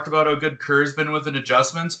 I talked about how good Kerr's been with the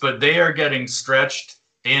adjustments, but they are getting stretched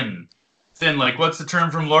thin. Like, what's the term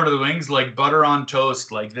from Lord of the Rings? Like, butter on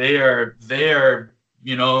toast. Like, they are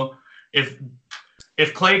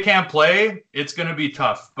if Clay can't play, it's going to be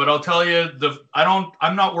tough. But I'll tell you,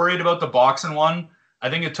 I'm not worried about the boxing one. I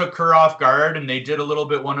think it took Kerr off guard, and they did a little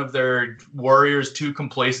bit one of their Warriors too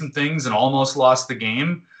complacent things and almost lost the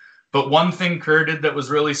game. But one thing Kerr did that was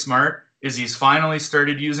really smart is he's finally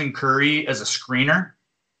started using Curry as a screener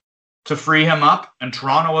to free him up, and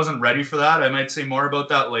Toronto wasn't ready for that. I might say more about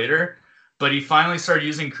that later. But he finally started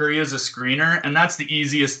using Curry as a screener, and that's the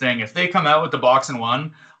easiest thing. If they come out with the boxing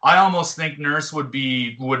one, I almost think Nurse should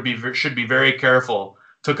be very careful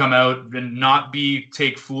to come out and not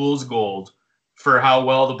take fool's gold for how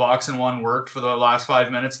well the boxing one worked for the last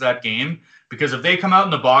 5 minutes of that game. Because if they come out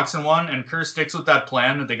in the boxing one and Kerr sticks with that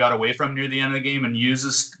plan that they got away from near the end of the game and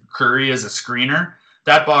uses Curry as a screener,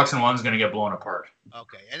 that boxing one's going to get blown apart.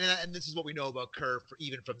 Okay, and this is what we know about Kerr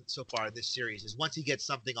even from so far in this series is once he gets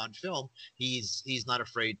something on film, he's not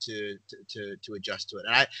afraid to adjust to it.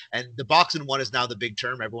 And the boxing one is now the big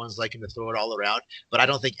term. Everyone's liking to throw it all around, but I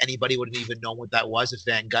don't think anybody would have even known what that was if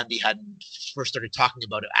Van Gundy hadn't first started talking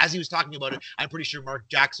about it. As he was talking about it, I'm pretty sure Mark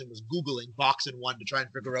Jackson was Googling boxing one to try and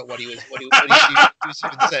figure out what he was even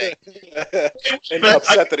saying. And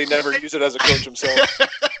upset that he never used it as a coach himself.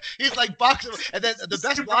 He's like boxing, and then the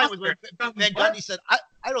best line was when Van Gundy said, I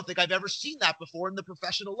don't think I've ever seen that before in the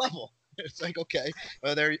professional level. It's like, okay,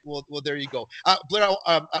 there you go. Blair,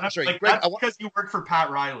 I'm sorry, like, Greg. Because you work for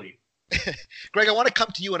Pat Riley. Greg, I want to come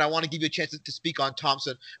to you, and I want to give you a chance to speak on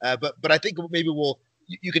Thompson. But I think maybe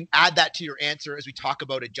you can add that to your answer as we talk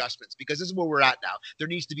about adjustments, because this is where we're at now. There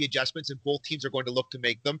needs to be adjustments, and both teams are going to look to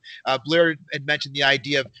make them. Blair had mentioned the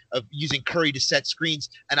idea of using Curry to set screens,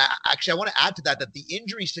 and I want to add to that the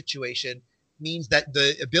injury situation means that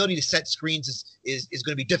the ability to set screens is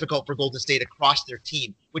going to be difficult for Golden State across their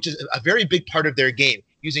team, which is a very big part of their game.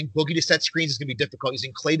 Using Boogie to set screens is going to be difficult.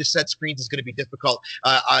 Using Klay to set screens is going to be difficult.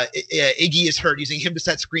 Iggy is hurt. Using him to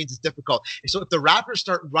set screens is difficult. And so if the Raptors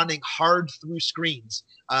start running hard through screens,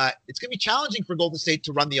 it's going to be challenging for Golden State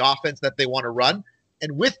to run the offense that they want to run.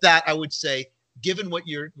 And with that, I would say, given what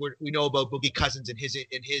we know about Boogie Cousins and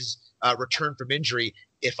his return from injury,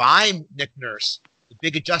 if I'm Nick Nurse, the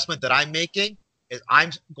big adjustment that I'm making is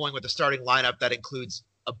I'm going with a starting lineup that includes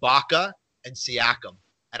Ibaka and Siakam.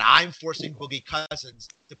 And I'm forcing Boogie Cousins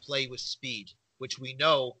to play with speed, which we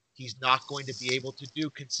know he's not going to be able to do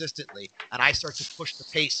consistently. And I start to push the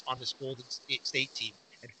pace on this Golden State team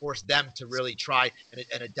and force them to really try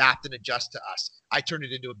and adapt and adjust to us. I turn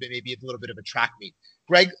it into maybe a little bit of a track meet.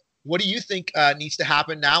 Greg, what do you think needs to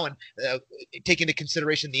happen now, and take into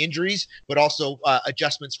consideration the injuries, but also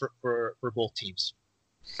adjustments for both teams?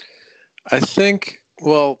 I think,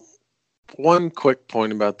 well, one quick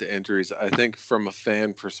point about the injuries. I think from a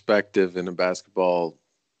fan perspective and a basketball,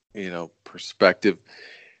 perspective,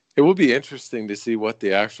 it will be interesting to see what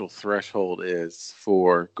the actual threshold is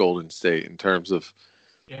for Golden State in terms of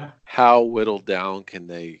how whittled down can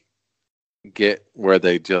they get where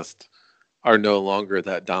they just are no longer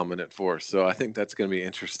that dominant force. So I think that's going to be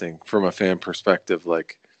interesting from a fan perspective.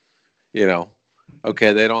 Like,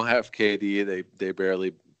 okay, they don't have KD. They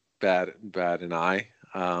barely bat an eye.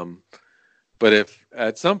 But if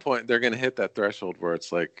at some point they're going to hit that threshold where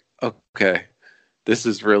it's like, okay, this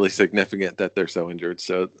is really significant that they're so injured.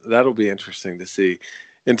 So that'll be interesting to see.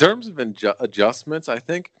 In terms of adjustments, I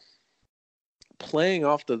think playing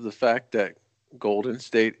off of the fact that Golden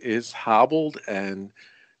State is hobbled and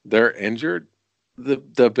they're injured,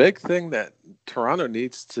 the big thing that Toronto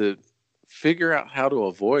needs to figure out how to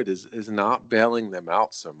avoid is not bailing them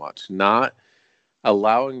out so much, not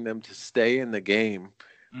allowing them to stay in the game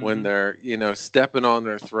when they're, stepping on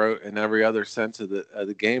their throat in every other sense of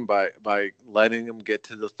the game by letting them get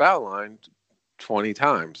to the foul line 20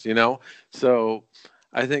 times, So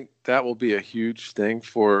I think that will be a huge thing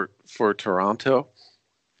for Toronto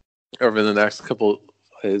over the next couple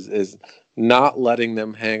is not letting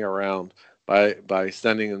them hang around by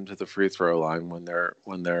sending them to the free throw line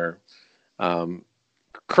when they're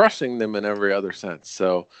crushing them in every other sense.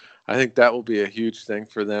 So I think that will be a huge thing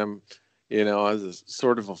for them. As a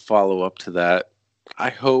sort of a follow-up to that, I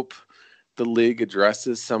hope the league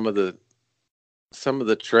addresses some of the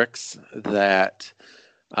tricks that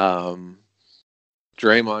Draymond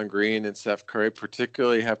Green and Steph Curry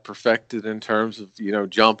particularly have perfected in terms of,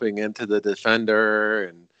 jumping into the defender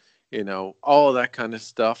and, all of that kind of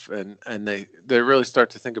stuff. And they really start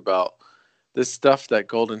to think about this stuff that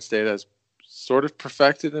Golden State has sort of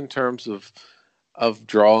perfected in terms of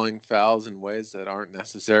drawing fouls in ways that aren't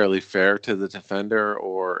necessarily fair to the defender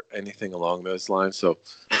or anything along those lines. So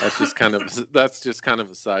that's just kind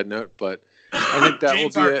of a side note, but I think that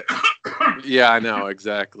will be it. Yeah, I know.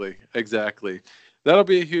 Exactly. That'll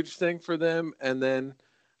be a huge thing for them. And then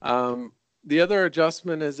the other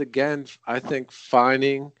adjustment is, again, I think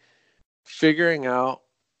figuring out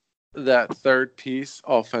that third piece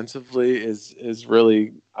offensively is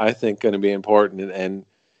really, I think, going to be important,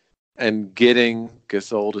 and getting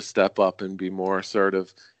Gasol to step up and be more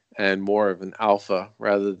assertive and more of an alpha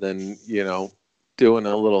rather than, doing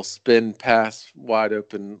a little spin pass, wide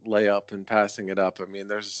open layup and passing it up. I mean,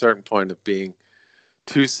 there's a certain point of being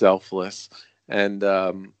too selfless. And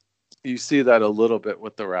you see that a little bit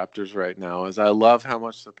with the Raptors right now. As I love how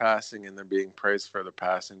much they're passing and they're being praised for their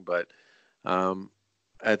passing, but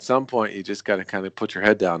at some point you just got to kind of put your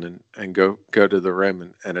head down and go to the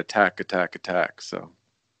rim and attack. So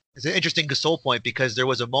it's an interesting Gasol point, because there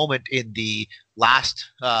was a moment in the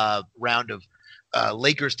last round of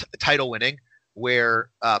Lakers title winning where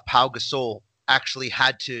Pau Gasol actually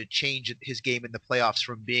had to change his game in the playoffs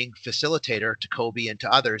from being facilitator to Kobe and to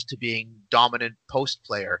others to being dominant post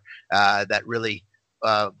player. That really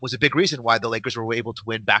was a big reason why the Lakers were able to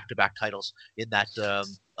win back-to-back titles in that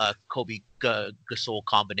Kobe Gasol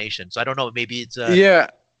combination. So I don't know, maybe it's a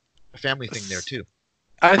family thing there too.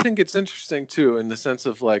 I think it's interesting too, in the sense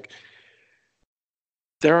of like,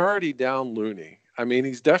 they're already down Looney. I mean,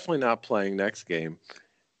 he's definitely not playing next game.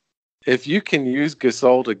 If you can use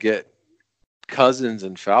Gasol to get Cousins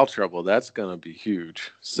in foul trouble, that's going to be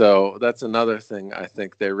huge. So that's another thing I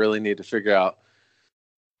think they really need to figure out,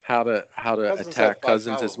 how to attack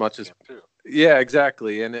Cousins as much as. Yeah,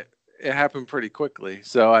 exactly. And it happened pretty quickly.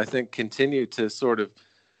 So I think continue to sort of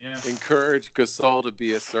encourage Gasol to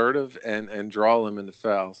be assertive and draw him into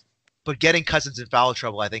fouls. But getting Cousins in foul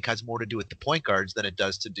trouble, I think, has more to do with the point guards than it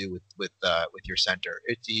does to do with your center.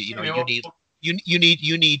 You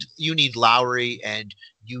need Lowry and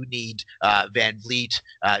you need Van Vliet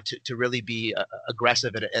to really be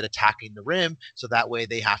aggressive at attacking the rim. So that way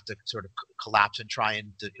they have to sort of collapse and try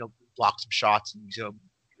and block some shots and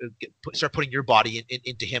start putting your body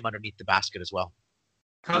into him underneath the basket as well.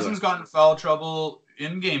 Cousins got in foul trouble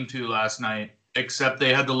in Game 2 last night, except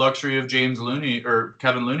they had the luxury of James Looney or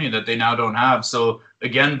Kevin Looney that they now don't have. So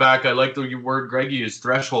again, I like the word Greg used,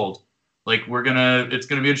 threshold. Like it's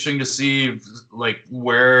gonna be interesting to see like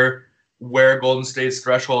where Golden State's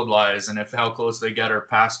threshold lies and how close they get or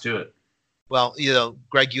pass to it. Well,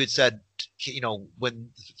 Greg, you had said, when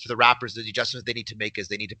for the Raptors, the adjustments they need to make is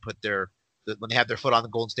they need to put when they have their foot on the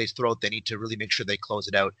Golden State's throat, they need to really make sure they close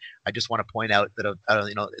it out. I just want to point out that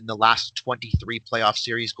in the last 23 playoff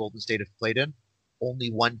series Golden State have played in, only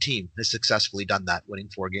one team has successfully done that, winning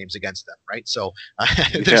 4 games against them. Right. So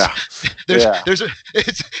it's a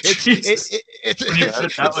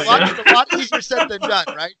lot easier said than done.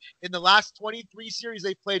 Right. In the last 23 series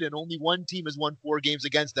they've played in, only one team has won 4 games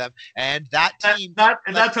against them, and that team that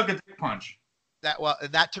took a dick punch.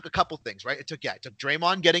 That took a couple things, right? It took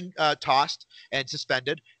Draymond getting tossed and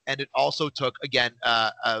suspended, and it also took again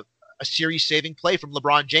a series-saving play from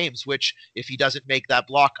LeBron James, which if he doesn't make that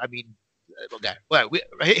block, I mean,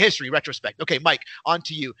 history retrospect. Okay, Mike, on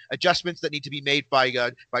to you. Adjustments that need to be made by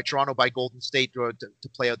Toronto, by Golden State to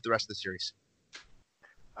play out the rest of the series.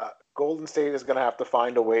 Golden State is going to have to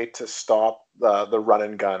find a way to stop the run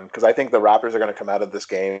and gun, because I think the Raptors are going to come out of this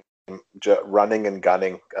game running and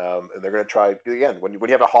gunning, and they're going to try again. When you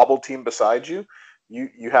have a hobbled team beside you,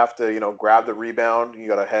 you have to grab the rebound. You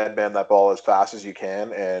got to headband that ball as fast as you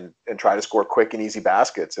can and try to score quick and easy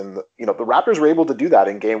baskets. And the Raptors were able to do that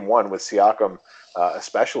in Game 1 with Siakam,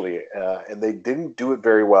 especially, and they didn't do it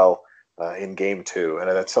very well in Game 2. And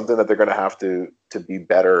that's something that they're going to have to be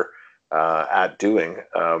better at doing.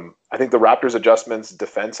 I think the Raptors' adjustments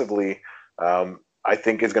defensively, I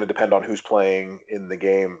think is going to depend on who's playing in the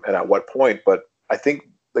game and at what point. But I think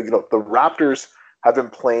the Raptors have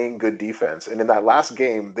been playing good defense, and in that last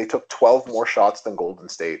game, they took 12 more shots than Golden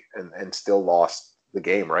State and still lost the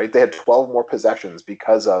game. Right? They had 12 more possessions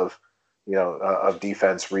because of of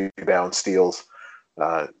defense, rebound, steals.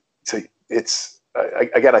 So it's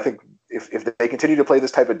again, I think if they continue to play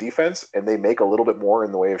this type of defense and they make a little bit more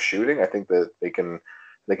in the way of shooting, I think that they can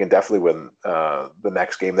definitely win the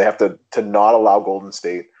next game. They have to not allow Golden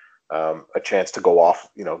State a chance to go off.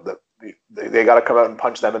 They got to come out and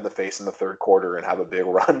punch them in the face in the third quarter and have a big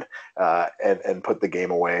run and put the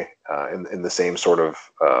game away in the same sort of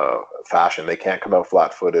fashion. They can't come out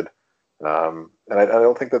flat-footed, and I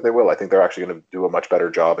don't think that they will. I think they're actually going to do a much better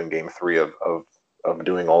job in Game 3 of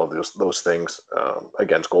doing all of those things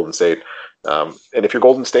against Golden State. And if you're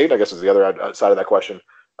Golden State, I guess is the other side of that question.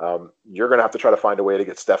 You're going to have to try to find a way to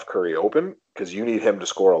get Steph Curry open, because you need him to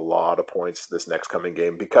score a lot of points this next coming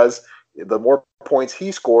game, because the more points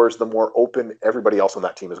he scores, the more open everybody else on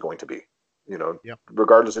that team is going to be,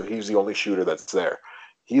 regardless if he's the only shooter that's there.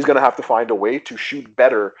 He's going to have to find a way to shoot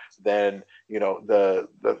better than, the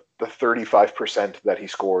 35% that he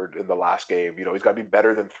scored in the last game. He's got to be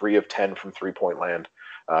better than 3 of 10 from 3-point land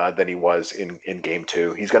than he was in Game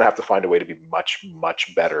 2. He's going to have to find a way to be much,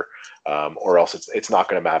 much better, or else it's not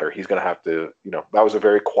going to matter. He's going to have to, that was a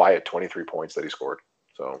very quiet 23 points that he scored.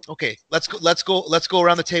 So okay, let's go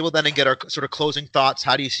around the table then and get our sort of closing thoughts.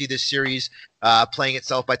 How do you see this series playing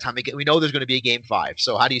itself by the time we know there's going to be a Game 5?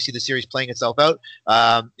 So how do you see the series playing itself out?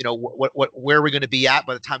 Where are we going to be at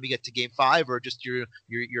by the time we get to Game 5, or just your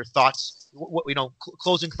thoughts?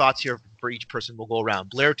 Closing thoughts here for each person. We'll go around.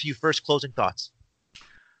 Blair, to you first. Closing thoughts.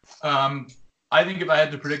 I think if I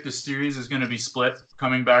had to predict the series is going to be split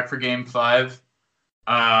coming back for Game 5.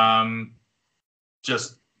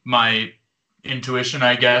 Just my intuition,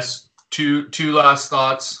 I guess. Two last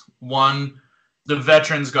thoughts. One, the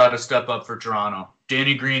veterans got to step up for Toronto.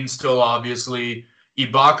 Danny Green still obviously.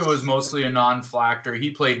 Ibaka was mostly a non-factor.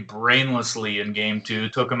 He played brainlessly in Game 2,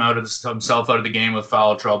 took himself out of the game with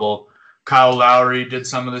foul trouble. Kyle Lowry did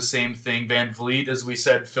some of the same thing. Van Vliet, as we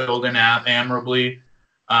said, filled in admirably.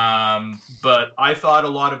 But I thought a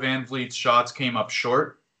lot of Van Vliet's shots came up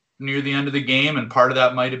short near the end of the game, and part of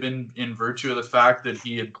that might have been in virtue of the fact that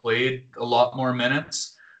he had played a lot more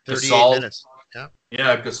minutes. 38 minutes.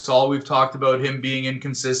 Yeah, Gasol, we've talked about him being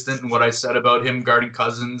inconsistent and what I said about him guarding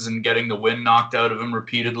Cousins and getting the wind knocked out of him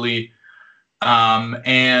repeatedly.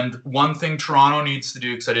 And one thing Toronto needs to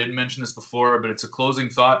do, because I didn't mention this before, but it's a closing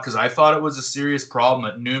thought, because I thought it was a serious problem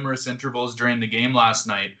at numerous intervals during the game last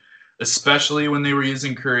night, especially when they were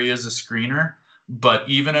using Curry as a screener. But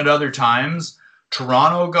even at other times,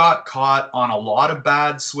 Toronto got caught on a lot of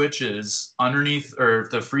bad switches underneath or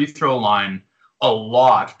the free throw line a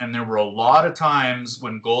lot. And there were a lot of times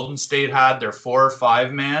when Golden State had their 4 or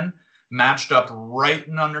 5 man matched up right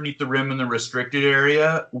underneath the rim in the restricted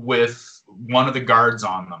area with one of the guards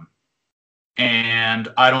on them. And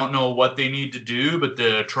I don't know what they need to do, but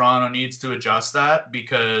the Toronto needs to adjust that,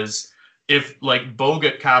 because if like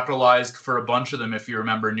Bogut capitalized for a bunch of them, if you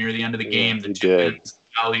remember near the end of the game, the two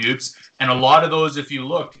alley-oops, and a lot of those, if you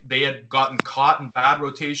look, they had gotten caught in bad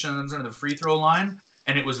rotations under the free throw line,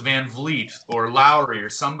 and it was Van Vliet or Lowry or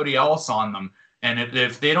somebody else on them. And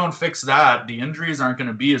if they don't fix that, the injuries aren't going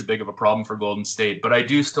to be as big of a problem for Golden State. But I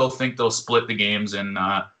do still think they'll split the games in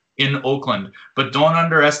Oakland. But don't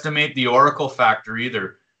underestimate the Oracle factor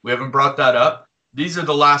either. We haven't brought that up. These are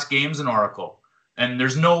the last games in Oracle. And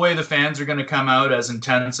there's no way the fans are going to come out as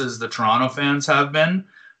intense as the Toronto fans have been.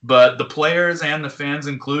 But the players and the fans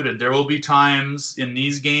included, there will be times in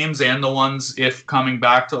these games and the ones if coming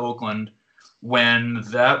back to Oakland when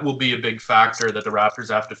that will be a big factor that the Raptors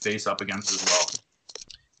have to face up against as well.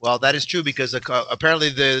 Well, that is true, because apparently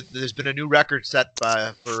there's been a new record set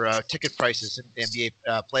for ticket prices in the NBA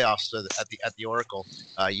playoffs at the Oracle.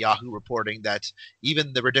 Yahoo reporting that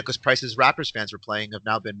even the ridiculous prices Raptors fans were playing have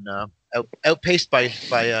now been outpaced by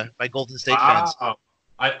Golden State fans.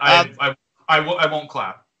 I won't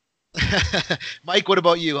clap. Mike, what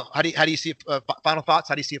about you? How do you see it, final thoughts?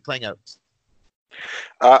 How do you see it playing out?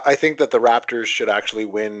 I think that the Raptors should actually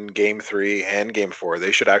win Game 3 and Game 4.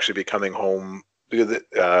 They should actually be coming home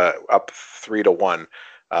up 3-1.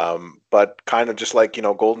 But kind of just like,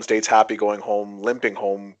 Golden State's happy going home, limping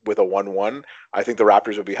home with a 1-1. I think the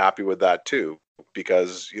Raptors would be happy with that too,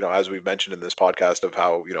 because, as we've mentioned in this podcast of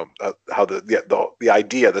how, how the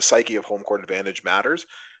idea, the psyche of home court advantage matters.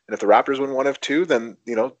 And if the Raptors win 1 of 2, then,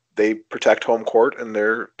 they protect home court and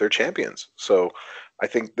they're champions. So I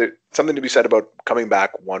think there's something to be said about coming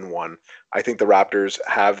back 1-1. I think the Raptors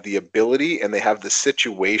have the ability and they have the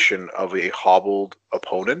situation of a hobbled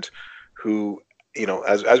opponent who,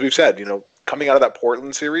 as we've said, coming out of that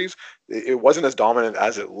Portland series, it wasn't as dominant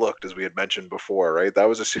as it looked, as we had mentioned before, right? That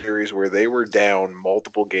was a series where they were down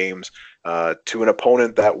multiple games to an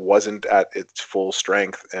opponent that wasn't at its full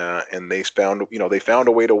strength, and they found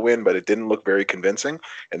a way to win, but it didn't look very convincing,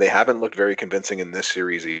 and they haven't looked very convincing in this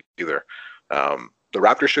series either. The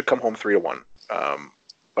Raptors should come home 3-1,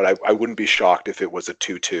 but I wouldn't be shocked if it was a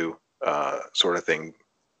 2-2 sort of thing.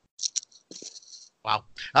 Wow,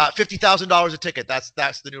 $50,000 a ticket. That's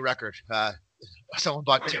the new record. Someone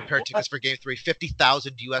bought 2 pair of tickets for Game 3.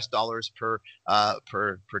 $50,000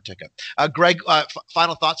 per ticket. Greg,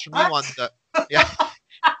 final thoughts from you on the? Yeah,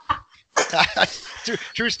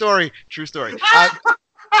 true story.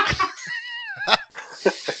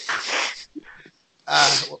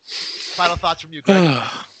 Final thoughts from you, Greg.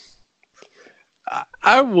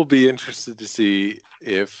 I will be interested to see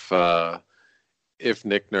if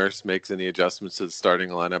Nick Nurse makes any adjustments to the starting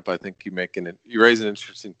lineup. I think you raise an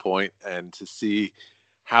interesting point, and to see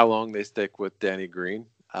how long they stick with Danny Green.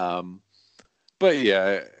 But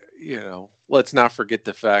yeah, let's not forget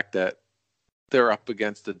the fact that they're up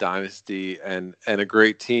against a dynasty and a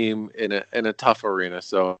great team in a tough arena.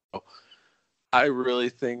 So I really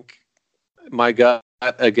think my gut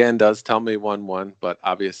again does tell me 1-1, but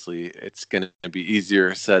obviously it's going to be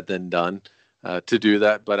easier said than done to do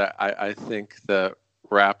that. But I think the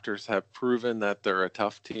Raptors have proven that they're a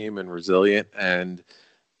tough team and resilient, and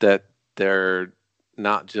that they're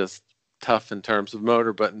not just tough in terms of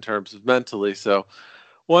motor, but in terms of mentally. So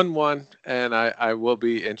 1-1, and I will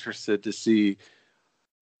be interested to see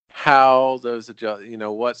how those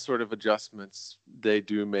what sort of adjustments they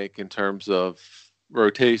do make in terms of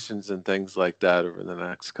rotations and things like that over the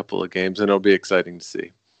next couple of games, and it'll be exciting to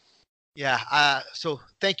see. Yeah. So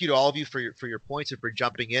thank you to all of you for your points and for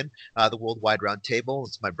jumping in the Worldwide Round Table.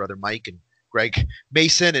 It's my brother Mike and Greg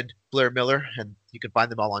Mason and Blair Miller, and you can find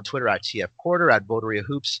them all on Twitter at TF Quarter, at Boteria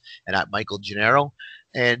Hoops, and at Michael Gennaro.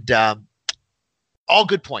 And all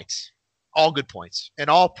good points, and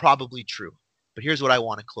all probably true. But here's what I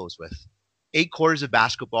want to close with: 8 quarters of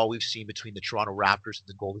basketball we've seen between the Toronto Raptors and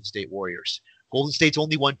the Golden State Warriors. Golden State's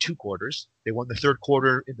only won 2 quarters. They won the third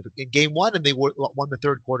quarter in Game 1, and they won the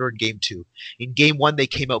third quarter in Game 2. In Game 1, they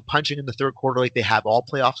came out punching in the third quarter like they have all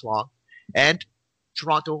playoffs long, and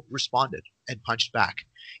Toronto responded and punched back.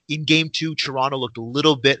 In Game 2, Toronto looked a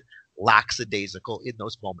little bit lackadaisical in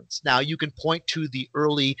those moments. Now, you can point to the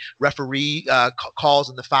early referee calls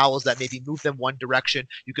and the fouls that maybe move them one direction.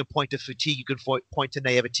 You can point to fatigue. You can point to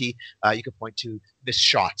naivety. You can point to missed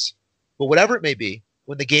shots. But whatever it may be,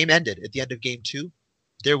 when the game ended at the end of Game 2,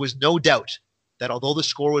 there was no doubt that although the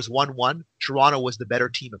score was 1-1, Toronto was the better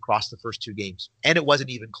team across the first 2 games, and it wasn't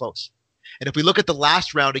even close. And if we look at the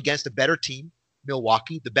last round against a better team,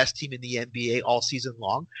 Milwaukee, the best team in the NBA all season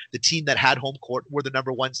long, the team that had home court, were the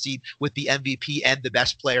number 1 seed with the MVP and the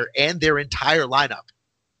best player and their entire lineup.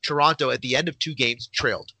 Toronto, at the end of 2 games,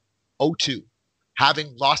 trailed 0-2,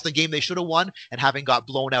 having lost the game they should have won and having got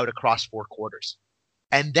blown out across 4 quarters.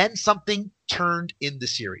 And then something turned in the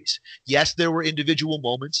series. Yes, there were individual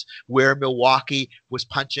moments where Milwaukee was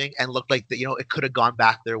punching and looked like it could have gone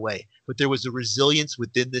back their way. But there was a resilience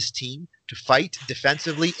within this team to fight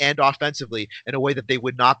defensively and offensively in a way that they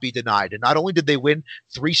would not be denied. And not only did they win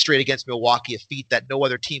 3 straight against Milwaukee, a feat that no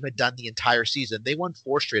other team had done the entire season, they won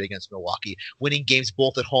 4 straight against Milwaukee, winning games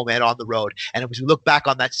both at home and on the road. And as we look back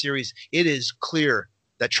on that series, it is clear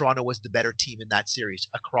that Toronto was the better team in that series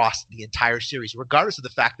across the entire series, regardless of the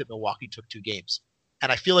fact that Milwaukee took 2 games.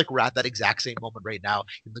 And I feel like we're at that exact same moment right now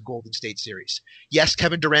in the Golden State series. Yes,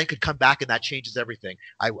 Kevin Durant could come back and that changes everything.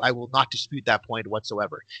 I will not dispute that point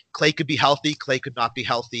whatsoever. Klay could be healthy. Klay could not be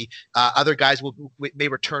healthy. Other guys may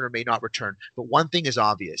return or may not return. But one thing is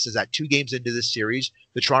obvious is that 2 games into this series,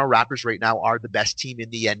 the Toronto Raptors right now are the best team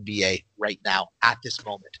in the NBA right now at this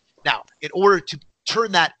moment. Now, in order to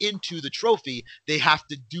turn that into the trophy, they have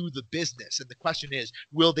to do the business. And the question is,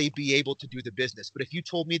 will they be able to do the business? But if you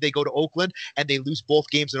told me they go to Oakland and they lose both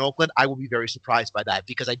games in Oakland, I will be very surprised by that,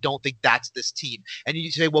 because I don't think that's this team. And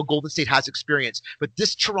you say, well, Golden State has experience, but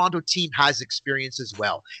this Toronto team has experience as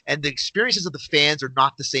well. And the experiences of the fans are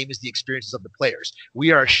not the same as the experiences of the players.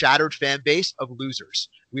 We are a shattered fan base of losers.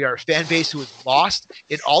 We are a fan base who has lost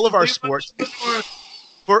in all of our sports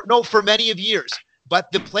for many of years.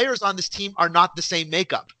 But the players on this team are not the same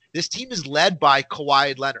makeup. This team is led by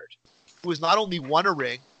Kawhi Leonard, who has not only won a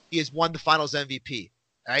ring, he has won the Finals MVP.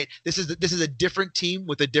 Right? This is a different team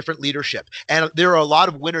with a different leadership, and there are a lot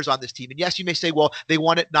of winners on this team. And yes, you may say, well, they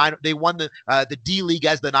won They won the D League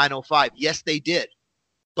as the 905. Yes, they did.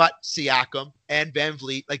 But Siakam and Van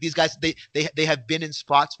Vliet, like these guys, they have been in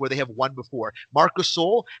spots where they have won before. Marc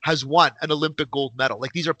Gasol has won an Olympic gold medal.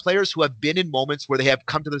 Like, these are players who have been in moments where they have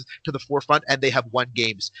come to the forefront and they have won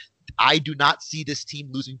games. I do not see this team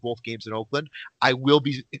losing both games in Oakland. I will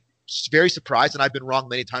be very surprised, and I've been wrong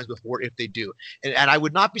many times before, if they do. And I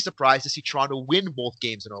would not be surprised to see Toronto win both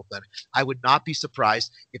games in Oakland. I would not be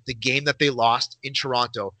surprised if the game that they lost in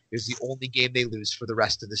Toronto is the only game they lose for the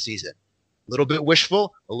rest of the season. A little bit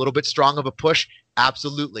wishful, a little bit strong of a push,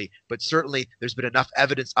 absolutely. But certainly there's been enough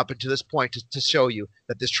evidence up until this point to show you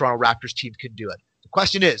that this Toronto Raptors team can do it. The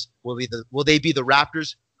question is, will they be the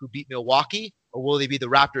Raptors who beat Milwaukee, or will they be the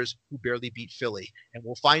Raptors who barely beat Philly? And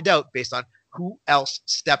we'll find out based on who else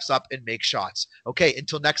steps up and makes shots. Okay,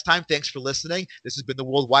 until next time, thanks for listening. This has been the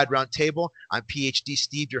Worldwide Roundtable. I'm PhD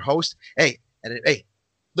Steve, your host. Hey,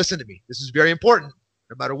 listen to me. This is very important.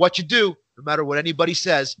 No matter what you do, no matter what anybody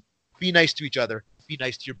says, be nice to each other. Be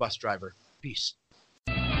nice to your bus driver. Peace.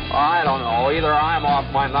 I don't know. Either I'm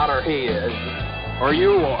off my nut or he is. Or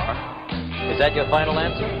you are. Is that your final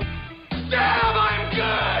answer? Damn, I'm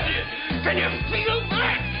good! Can you feel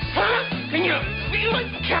that? Huh? Can you feel it,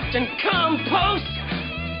 Captain Compost?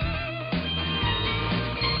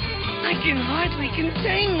 I can hardly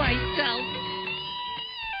contain myself.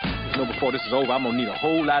 You know, before this is over, I'm gonna need a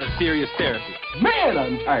whole lot of serious therapy. Man,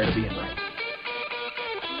 I'm tired of being right.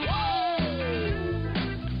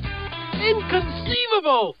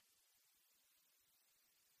 Inconceivable!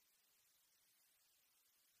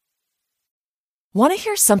 Want to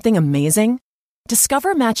hear something amazing?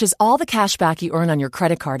 Discover matches all the cash back you earn on your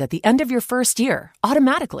credit card at the end of your first year,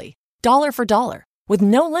 automatically, dollar for dollar, with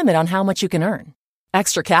no limit on how much you can earn.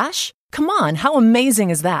 Extra cash? Come on, how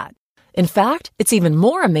amazing is that? In fact, it's even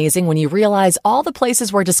more amazing when you realize all the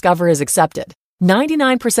places where Discover is accepted.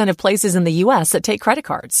 99% of places in the U.S. that take credit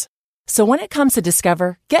cards. So when it comes to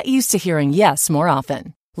Discover, get used to hearing yes more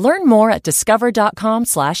often. Learn more at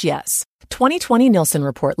discover.com/yes. 2020 Nielsen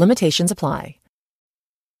Report. Limitations apply.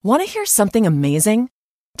 Want to hear something amazing?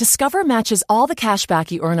 Discover matches all the cash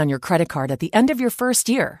back you earn on your credit card at the end of your first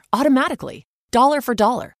year, automatically, dollar for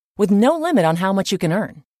dollar, with no limit on how much you can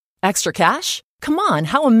earn. Extra cash? Come on,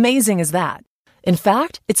 how amazing is that? In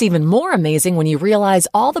fact, it's even more amazing when you realize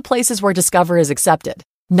all the places where Discover is accepted.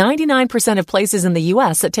 99% of places in the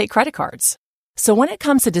U.S. that take credit cards. So when it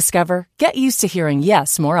comes to Discover, get used to hearing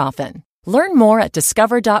yes more often. Learn more at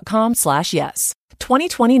discover.com/yes.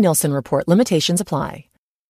 2020 Nielsen Report. Limitations apply.